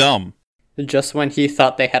are you dumb? Just when he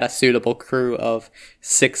thought they had a suitable crew of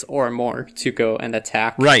 6 or more to go and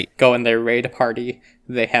attack, go in their raid party,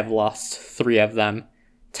 they have lost 3 of them.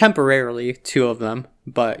 Temporarily, 2 of them,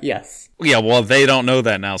 but yes. Yeah, well, they don't know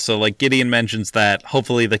that now. So, like, Gideon mentions that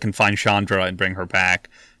hopefully they can find Chandra and bring her back.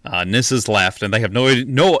 Nissa's left, and they have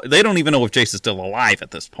they don't even know if Jace is still alive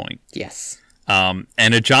at this point. Yes. And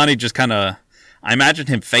Ajani just kind of, I imagine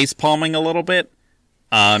him face-palming a little bit,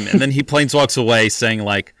 and then he planeswalks away saying,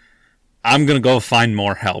 like, I'm going to go find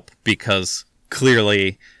more help, because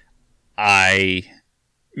clearly I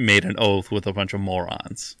made an oath with a bunch of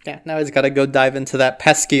morons. Yeah, now he's got to go dive into that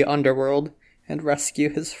pesky underworld and rescue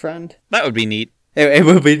his friend. That would be neat. It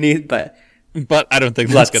would be neat, but I don't think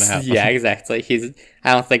that's going to happen. Yeah, exactly.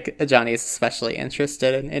 I don't think Johnny is especially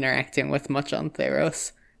interested in interacting with much on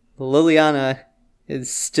Theros. Liliana is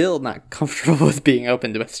still not comfortable with being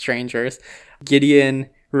open with strangers. Gideon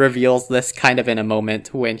reveals this kind of in a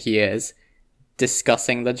moment when he is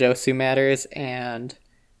discussing the Josu matters, and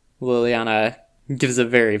Liliana gives a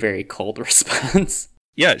very, very cold response.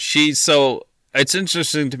 Yeah, so it's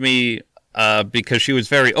interesting to me because she was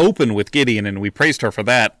very open with Gideon, and we praised her for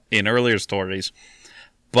that in earlier stories.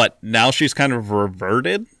 But now she's kind of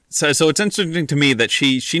reverted. So it's interesting to me that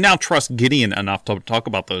she now trusts Gideon enough to talk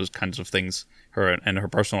about those kinds of things, her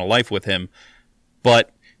personal life with him.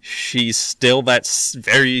 But she's still that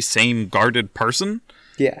very same guarded person.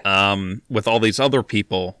 Yeah. With all these other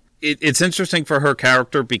people. It's interesting for her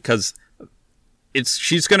character because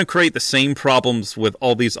she's going to create the same problems with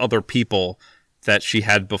all these other people that she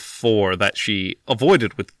had before that she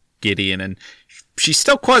avoided with Gideon, and she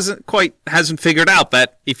still hasn't figured out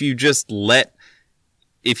that if you just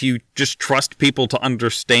trust people to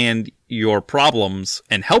understand your problems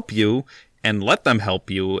and help you and let them help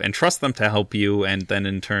you and trust them to help you, and then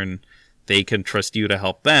in turn they can trust you to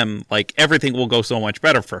help them, like everything will go so much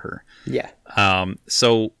better for her. Yeah.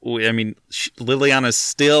 So I mean, Liliana's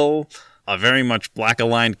still a very much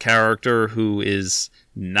black-aligned character who is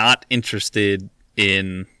not interested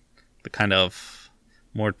in the kind of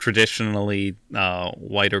more traditionally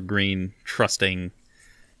white or green trusting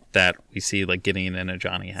that we see like Gideon and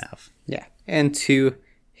Ajani have. Yeah, and to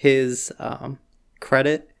his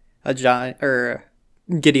credit,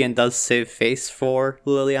 Gideon does save face for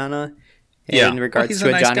Liliana in regards to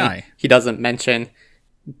Ajani. Nice, he doesn't mention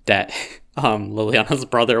that Liliana's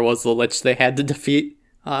brother was the lich they had to defeat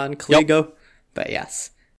on Caligo, but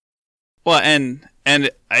yes. Well,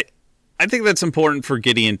 and I think that's important for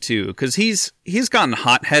Gideon too, because he's gotten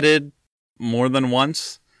hot-headed more than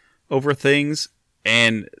once over things,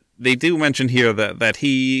 and they do mention here that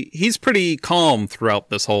he's pretty calm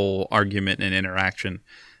throughout this whole argument and interaction,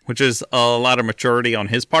 which is a lot of maturity on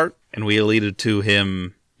his part, and we alluded to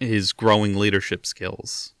his growing leadership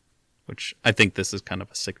skills, which I think this is kind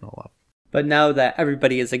of a signal of. But now that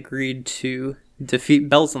everybody has agreed to defeat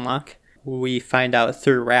Belzenlok, we find out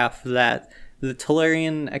through Raph that the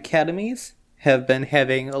Tolarian academies have been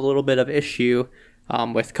having a little bit of issue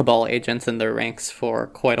with Cabal agents in their ranks for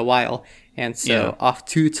quite a while. And so off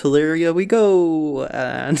to Teleria we go,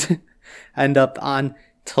 and end up on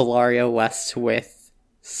Teleria West with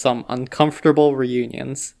some uncomfortable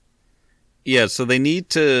reunions. Yeah, so they need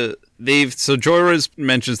to... So Jorah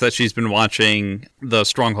mentions that she's been watching the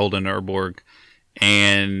Stronghold in Urborg,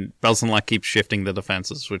 and Belzenlok keeps shifting the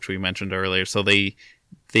defenses, which we mentioned earlier. So they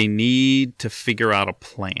need to figure out a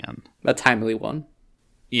plan. A timely one.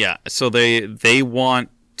 Yeah, so they want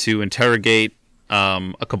to interrogate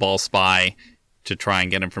a Cabal spy to try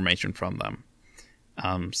and get information from them.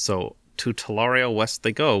 So to Talaria West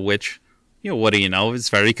they go, which, what do you know, is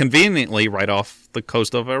very conveniently right off the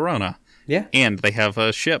coast of Verona. Yeah. And they have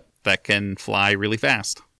a ship that can fly really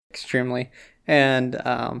fast. Extremely. And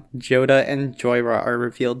Joda and Joyra are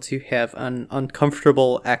revealed to have an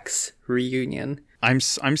uncomfortable reunion. I'm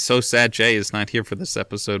so sad Jay is not here for this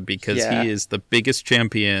episode because he is the biggest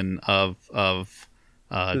champion of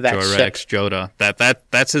Joyra X Joda.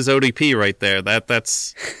 That's his ODP right there.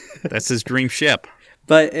 That's his dream ship.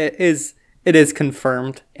 But it is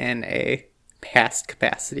confirmed in a past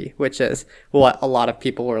capacity, which is what a lot of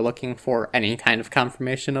people were looking for any kind of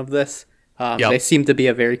confirmation of this. They seem to be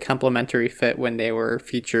a very complementary fit when they were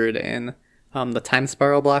featured in the Time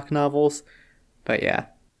Spiral Block novels. But yeah,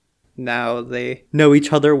 now they know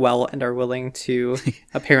each other well and are willing to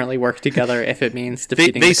apparently work together if it means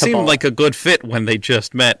defeating the Cabal. They seemed like a good fit when they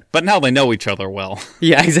just met, but now they know each other well.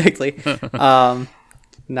 Yeah, exactly.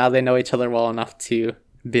 Now they know each other well enough to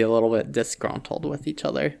be a little bit disgruntled with each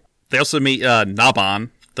other. They also meet Naban,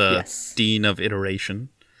 the Dean of Iteration.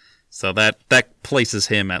 So that places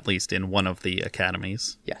him at least in one of the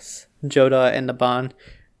academies. Yes. Joda and Naban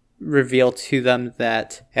reveal to them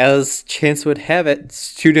that, as chance would have it,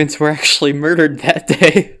 students were actually murdered that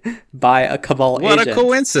day by a Cabal agent. What a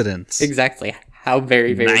coincidence. Exactly. How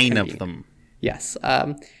very, very 9 convenient. of them. Yes.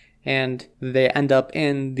 And they end up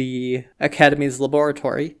in the Academy's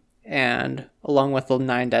laboratory, and along with the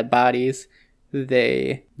 9 dead bodies,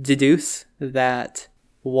 they deduce that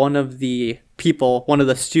one of the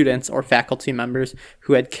students or faculty members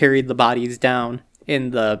who had carried the bodies down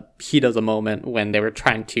in the heat of the moment when they were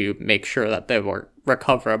trying to make sure that they were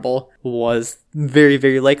recoverable was very,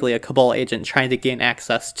 very likely a Cabal agent trying to gain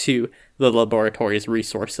access to the laboratory's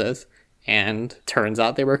resources. And turns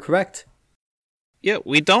out they were correct. Yeah,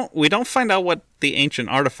 we don't find out what the ancient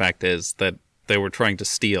artifact is that they were trying to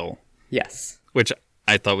steal. Yes. Which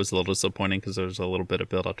I thought was a little disappointing because there was a little bit of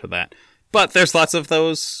build up to that. But there's lots of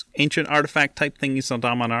those ancient artifact type thingies on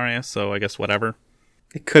Dominaria, so I guess whatever.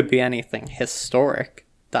 It could be anything historic. ...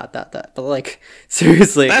 But like,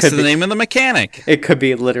 seriously, that's the name of the mechanic. It could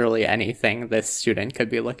be literally anything this student could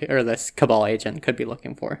be looking, or this Cabal agent could be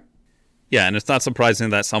looking for. Yeah, and it's not surprising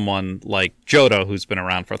that someone like Joda, who's been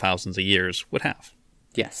around for thousands of years, would have.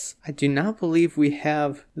 Yes. I do not believe we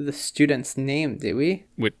have the student's name, do we?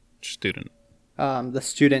 Which student? The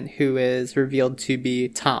student who is revealed to be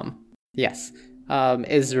Tom. Yes.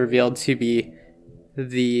 Is revealed to be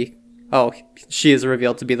she is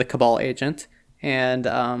revealed to be the Cabal agent. And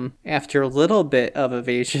after a little bit of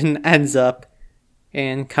evasion, ends up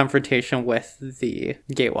in confrontation with the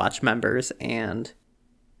Gatewatch members and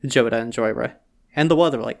Joda and Joyra and the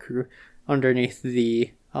Weatherlight crew underneath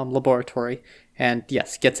the laboratory, and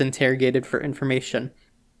yes, gets interrogated for information.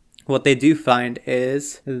 What they do find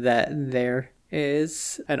is that there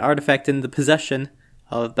is an artifact in the possession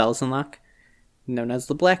of Belzenlach known as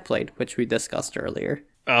the Blackblade, which we discussed earlier.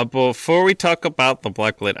 Before we talk about the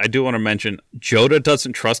Blackblade, I do want to mention Joda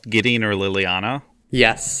doesn't trust Gideon or Liliana.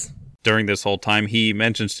 Yes. During this whole time, he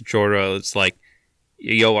mentions to Joda, it's like,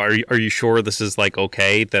 yo, are you sure this is like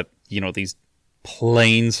okay that, these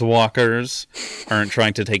planeswalkers aren't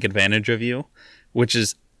trying to take advantage of you? Which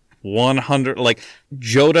is 100,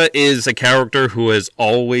 Joda is a character who has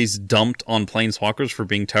always dumped on planeswalkers for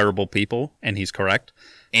being terrible people, and he's correct.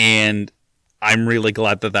 And I'm really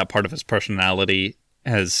glad that part of his personality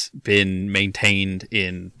has been maintained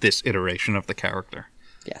in this iteration of the character.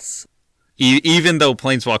 Yes. Even though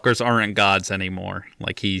planeswalkers aren't gods anymore,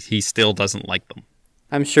 he still doesn't like them.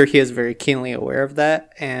 I'm sure he is very keenly aware of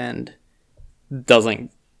that and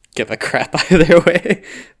doesn't give a crap either way.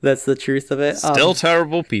 That's the truth of it. Still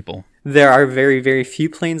terrible people. There are very, very few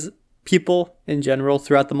people in general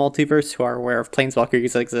throughout the multiverse who are aware of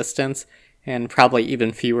planeswalkers' existence, and probably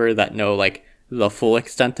even fewer that know the full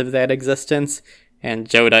extent of that existence. And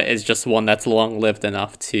Joda is just one that's long-lived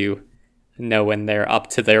enough to know when they're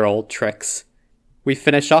up to their old tricks. We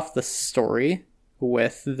finish off the story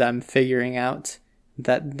with them figuring out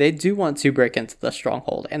that they do want to break into the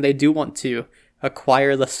stronghold, and they do want to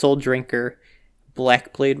acquire the Soul Drinker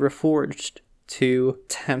Blackblade Reforged to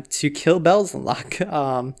attempt to kill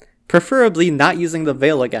Belzenlach. Preferably not using the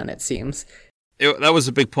Veil again, it seems. That was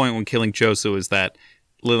a big point when killing Josu, is that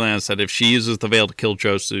Liliana said if she uses the Veil to kill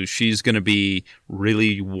Josu, she's going to be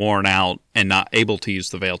really worn out and not able to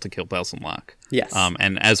use the Veil to kill Belzenlach. Yes.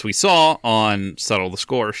 And as we saw on Settle the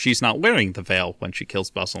Score, she's not wearing the Veil when she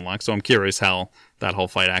kills Belzenlach, so I'm curious how that whole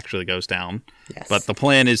fight actually goes down. Yes. But the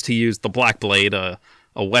plan is to use the Blackblade,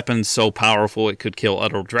 a weapon so powerful it could kill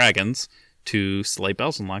other dragons, to slay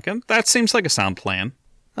Belzenlach, and that seems like a sound plan.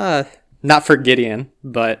 Not for Gideon,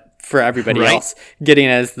 but for everybody Right. else.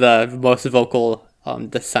 Gideon is the most vocal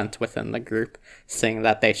dissent within the group, saying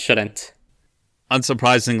that they shouldn't.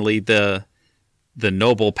 Unsurprisingly, the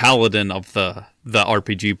noble paladin of the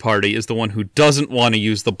RPG party is the one who doesn't want to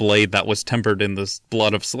use the blade that was tempered in the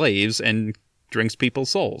blood of slaves and drinks people's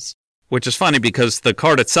souls. Which is funny because the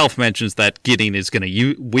card itself mentions that Gideon is going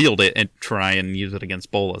to wield it and try and use it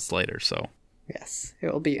against Bolas later, so... Yes,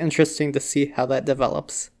 it will be interesting to see how that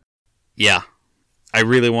develops. Yeah. I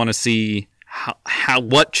really want to see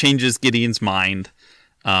what changes Gideon's mind.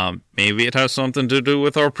 Maybe it has something to do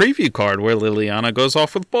with our preview card where Liliana goes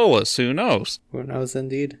off with Bolas. Who knows? Who knows,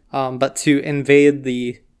 indeed. But to invade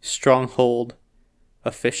the stronghold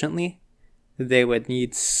efficiently, they would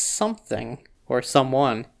need something or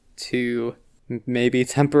someone to maybe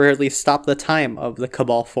temporarily stop the time of the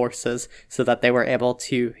Cabal forces so that they were able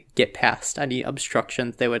to get past any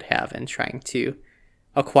obstructions they would have in trying to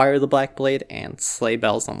acquire the Black Blade and slay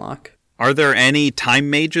Belzenlach. Are there any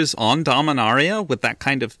time mages on Dominaria with that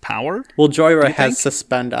kind of power? Well, Joyra has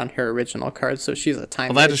suspend on her original card, so she's a time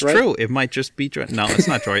Well, that mage, is right? true. It might just be Joyra. No, it's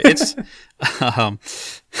not Joyra. It's...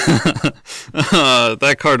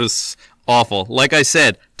 that card is awful. Like I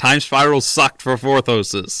said, Time Spiral sucked for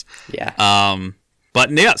Vorthoses. Yeah.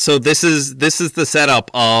 But yeah, so this is the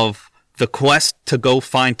setup of the quest to go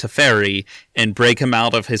find Teferi and break him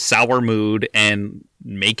out of his sour mood and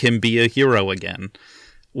make him be a hero again,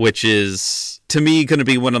 which is to me going to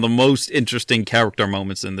be one of the most interesting character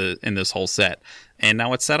moments in this whole set. And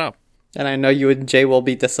now it's set up. And I know you and Jay will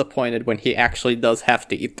be disappointed when he actually does have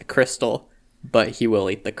to eat the crystal, but he will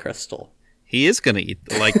eat the crystal. He is going to eat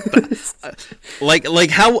like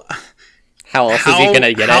how else is he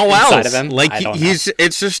gonna get it inside of him? Like I don't know.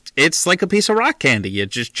 it's like a piece of rock candy. You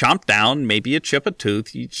just chomp down, maybe you chip a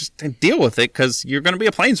tooth. You just deal with it because you're going to be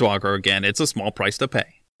a planeswalker again. It's a small price to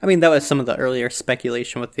pay. I mean, that was some of the earlier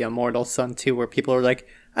speculation with the Immortal Sun too, where people were like,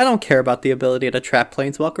 I don't care about the ability to trap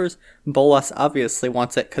planeswalkers. Bolas obviously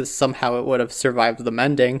wants it because somehow it would have survived the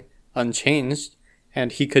mending unchanged,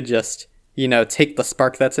 and he could just, take the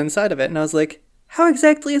spark that's inside of it. And I was like, how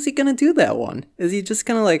exactly is he going to do that one? Is he just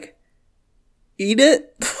going to, eat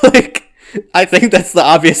it? I think that's the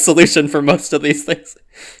obvious solution for most of these things.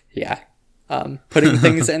 Yeah. Putting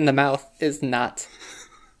things in the mouth is not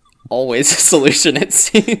always a solution, it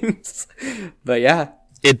seems. But yeah.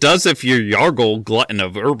 It does if you're Yargol, Glutton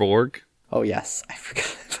of Urborg. Oh, yes. I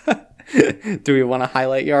forgot. Do we want to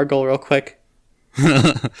highlight Yargol real quick?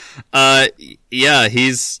 Yeah,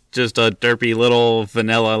 he's just a derpy little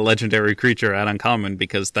vanilla legendary creature at uncommon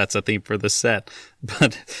because that's a theme for this set.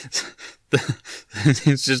 But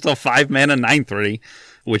it's just a 5-mana 9/3,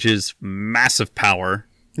 which is massive power.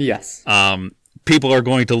 Yes. People are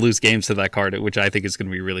going to lose games to that card, which I think is going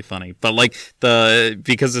to be really funny. But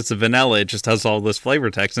because it's a vanilla, it just has all this flavor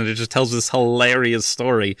text, and it just tells this hilarious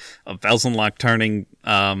story of Belzenlach turning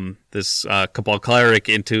this Cabal cleric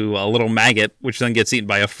into a little maggot, which then gets eaten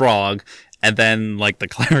by a frog, and then the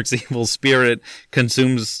cleric's evil spirit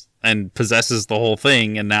consumes and possesses the whole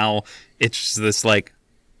thing, and now it's just this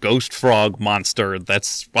ghost frog monster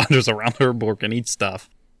that wanders around Urborg and eats stuff.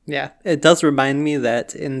 Yeah, it does remind me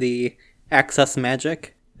that in the Access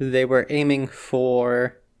Magic, they were aiming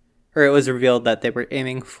for, or it was revealed that they were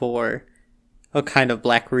aiming for a kind of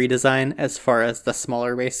black redesign as far as the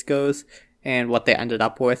smaller race goes, and what they ended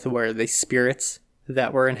up with were the spirits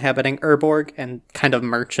that were inhabiting Urborg and kind of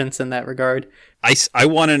merchants in that regard. I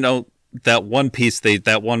want to know that one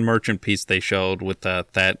merchant piece they showed with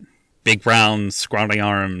that big brown scrawny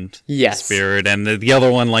armed spirit, and the other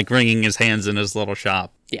one wringing his hands in his little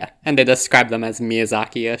shop. Yeah, and they described them as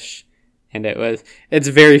Miyazaki-ish. And it's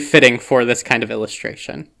very fitting for this kind of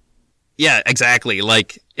illustration. Yeah, exactly.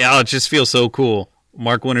 It just feels so cool.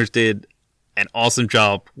 Mark Winters did an awesome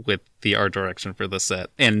job with the art direction for this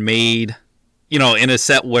set and made, in a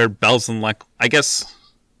set where Belzenlach, I guess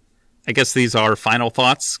these are final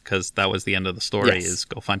thoughts because that was the end of the story is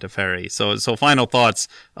go find Teferi. So final thoughts,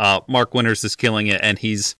 Mark Winters is killing it, and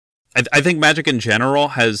I think Magic in general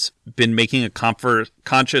has been making a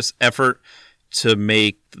conscious effort to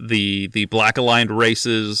make the black aligned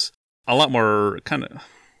races a lot more kind of,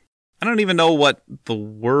 I don't even know what the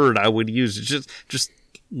word I would use, just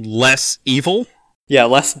less evil. Yeah,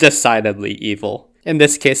 less decidedly evil. In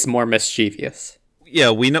this case, more mischievous.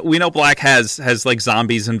 Yeah, we know black has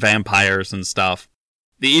zombies and vampires and stuff.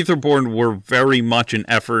 The Aetherborn were very much an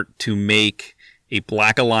effort to make a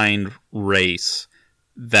black aligned race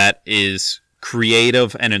that is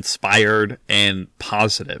creative and inspired and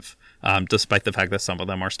positive. despite the fact that some of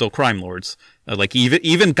them are still crime lords. Like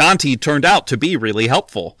even Gonti turned out to be really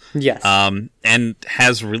helpful. Yes. And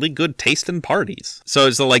has really good taste in parties. So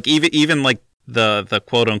it's like even like the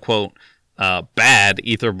quote unquote bad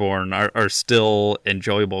Etherborn are still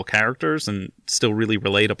enjoyable characters and still really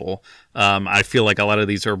relatable. I feel like a lot of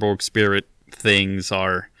these Urborg Spirit things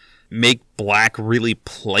make Black really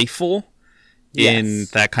playful in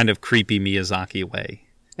that kind of creepy Miyazaki way.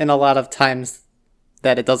 And a lot of times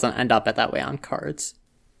that it doesn't end up that way on cards.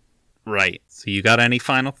 Right. So you got any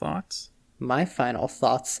final thoughts? My final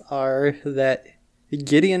thoughts are that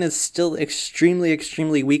Gideon is still extremely,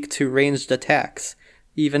 extremely weak to ranged attacks,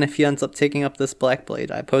 even if he ends up taking up this Black Blade.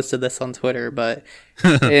 I posted this on Twitter, but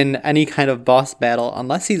in any kind of boss battle,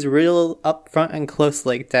 unless he's real up front and close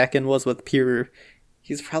like Dakin was with Piru,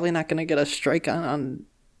 he's probably not going to get a strike on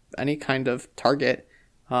any kind of target,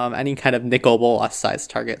 any kind of nickel boss-sized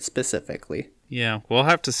target specifically. Yeah, we'll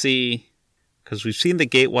have to see, because we've seen the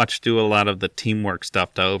Gatewatch do a lot of the teamwork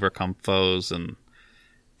stuff to overcome foes, and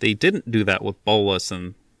they didn't do that with Bolas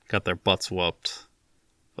and got their butts whooped.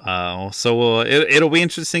 So it'll be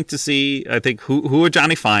interesting to see, I think, who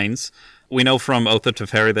Ajani finds. We know from Oath of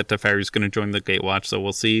Teferi that Teferi's going to join the Gatewatch, so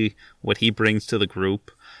we'll see what he brings to the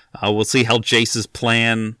group. We'll see how Jace's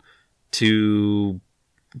plan to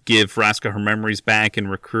give Vraska her memories back and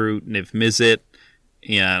recruit Niv Mizzet,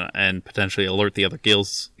 and potentially alert the other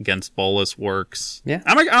guilds against Bolas works. Yeah,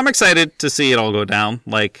 I'm excited to see it all go down.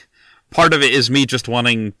 Like, part of it is me just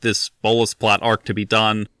wanting this Bolas plot arc to be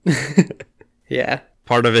done. Yeah.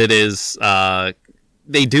 Part of it is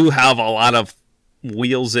they do have a lot of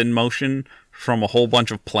wheels in motion from a whole bunch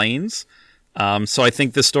of planes. So I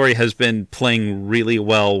think this story has been playing really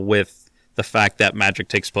well with the fact that magic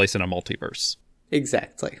takes place in a multiverse.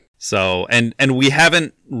 Exactly. So, and we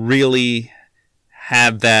haven't really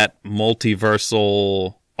had that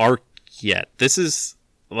multiversal arc yet. This is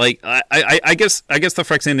like, I guess the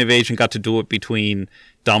Phyrexian invasion got to do it between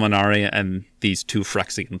Dominaria and these two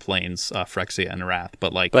Phyrexian planes, Phyrexia and Wrath.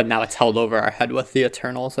 But now it's held over our head with the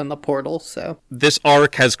Eternals and the portals. So this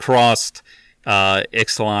arc has crossed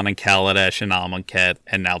Ixalan and Kaladesh and Amonkhet,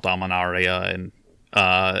 and now Dominaria, and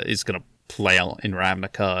is going to play in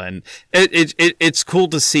Ravnica, and it's cool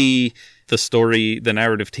to see the story, the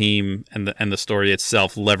narrative team, and the story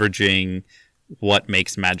itself leveraging what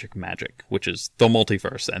makes magic, which is the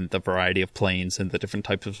multiverse and the variety of planes and the different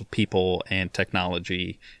types of people and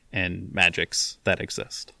technology and magics that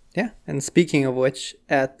exist. Yeah, and speaking of which,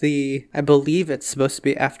 I believe it's supposed to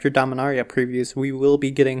be after Dominaria previews, we will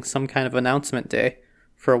be getting some kind of announcement day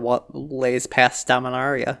for what lays past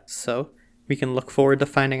Dominaria, so we can look forward to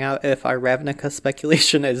finding out if our Ravnica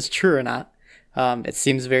speculation is true or not. It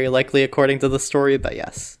seems very likely according to the story, but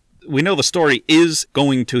yes. We know the story is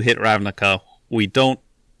going to hit Ravnica. We don't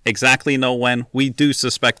exactly know when. We do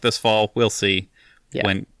suspect this fall. We'll see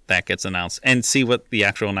when that gets announced, and see what the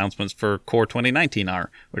actual announcements for Core 2019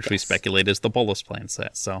 are, which we speculate is the Bolas plan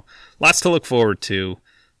set. So lots to look forward to.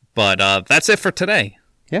 But that's it for today.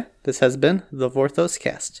 Yeah, this has been the Vorthos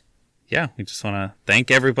Cast. Yeah, we just want to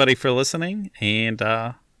thank everybody for listening, and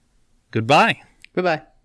goodbye. Goodbye.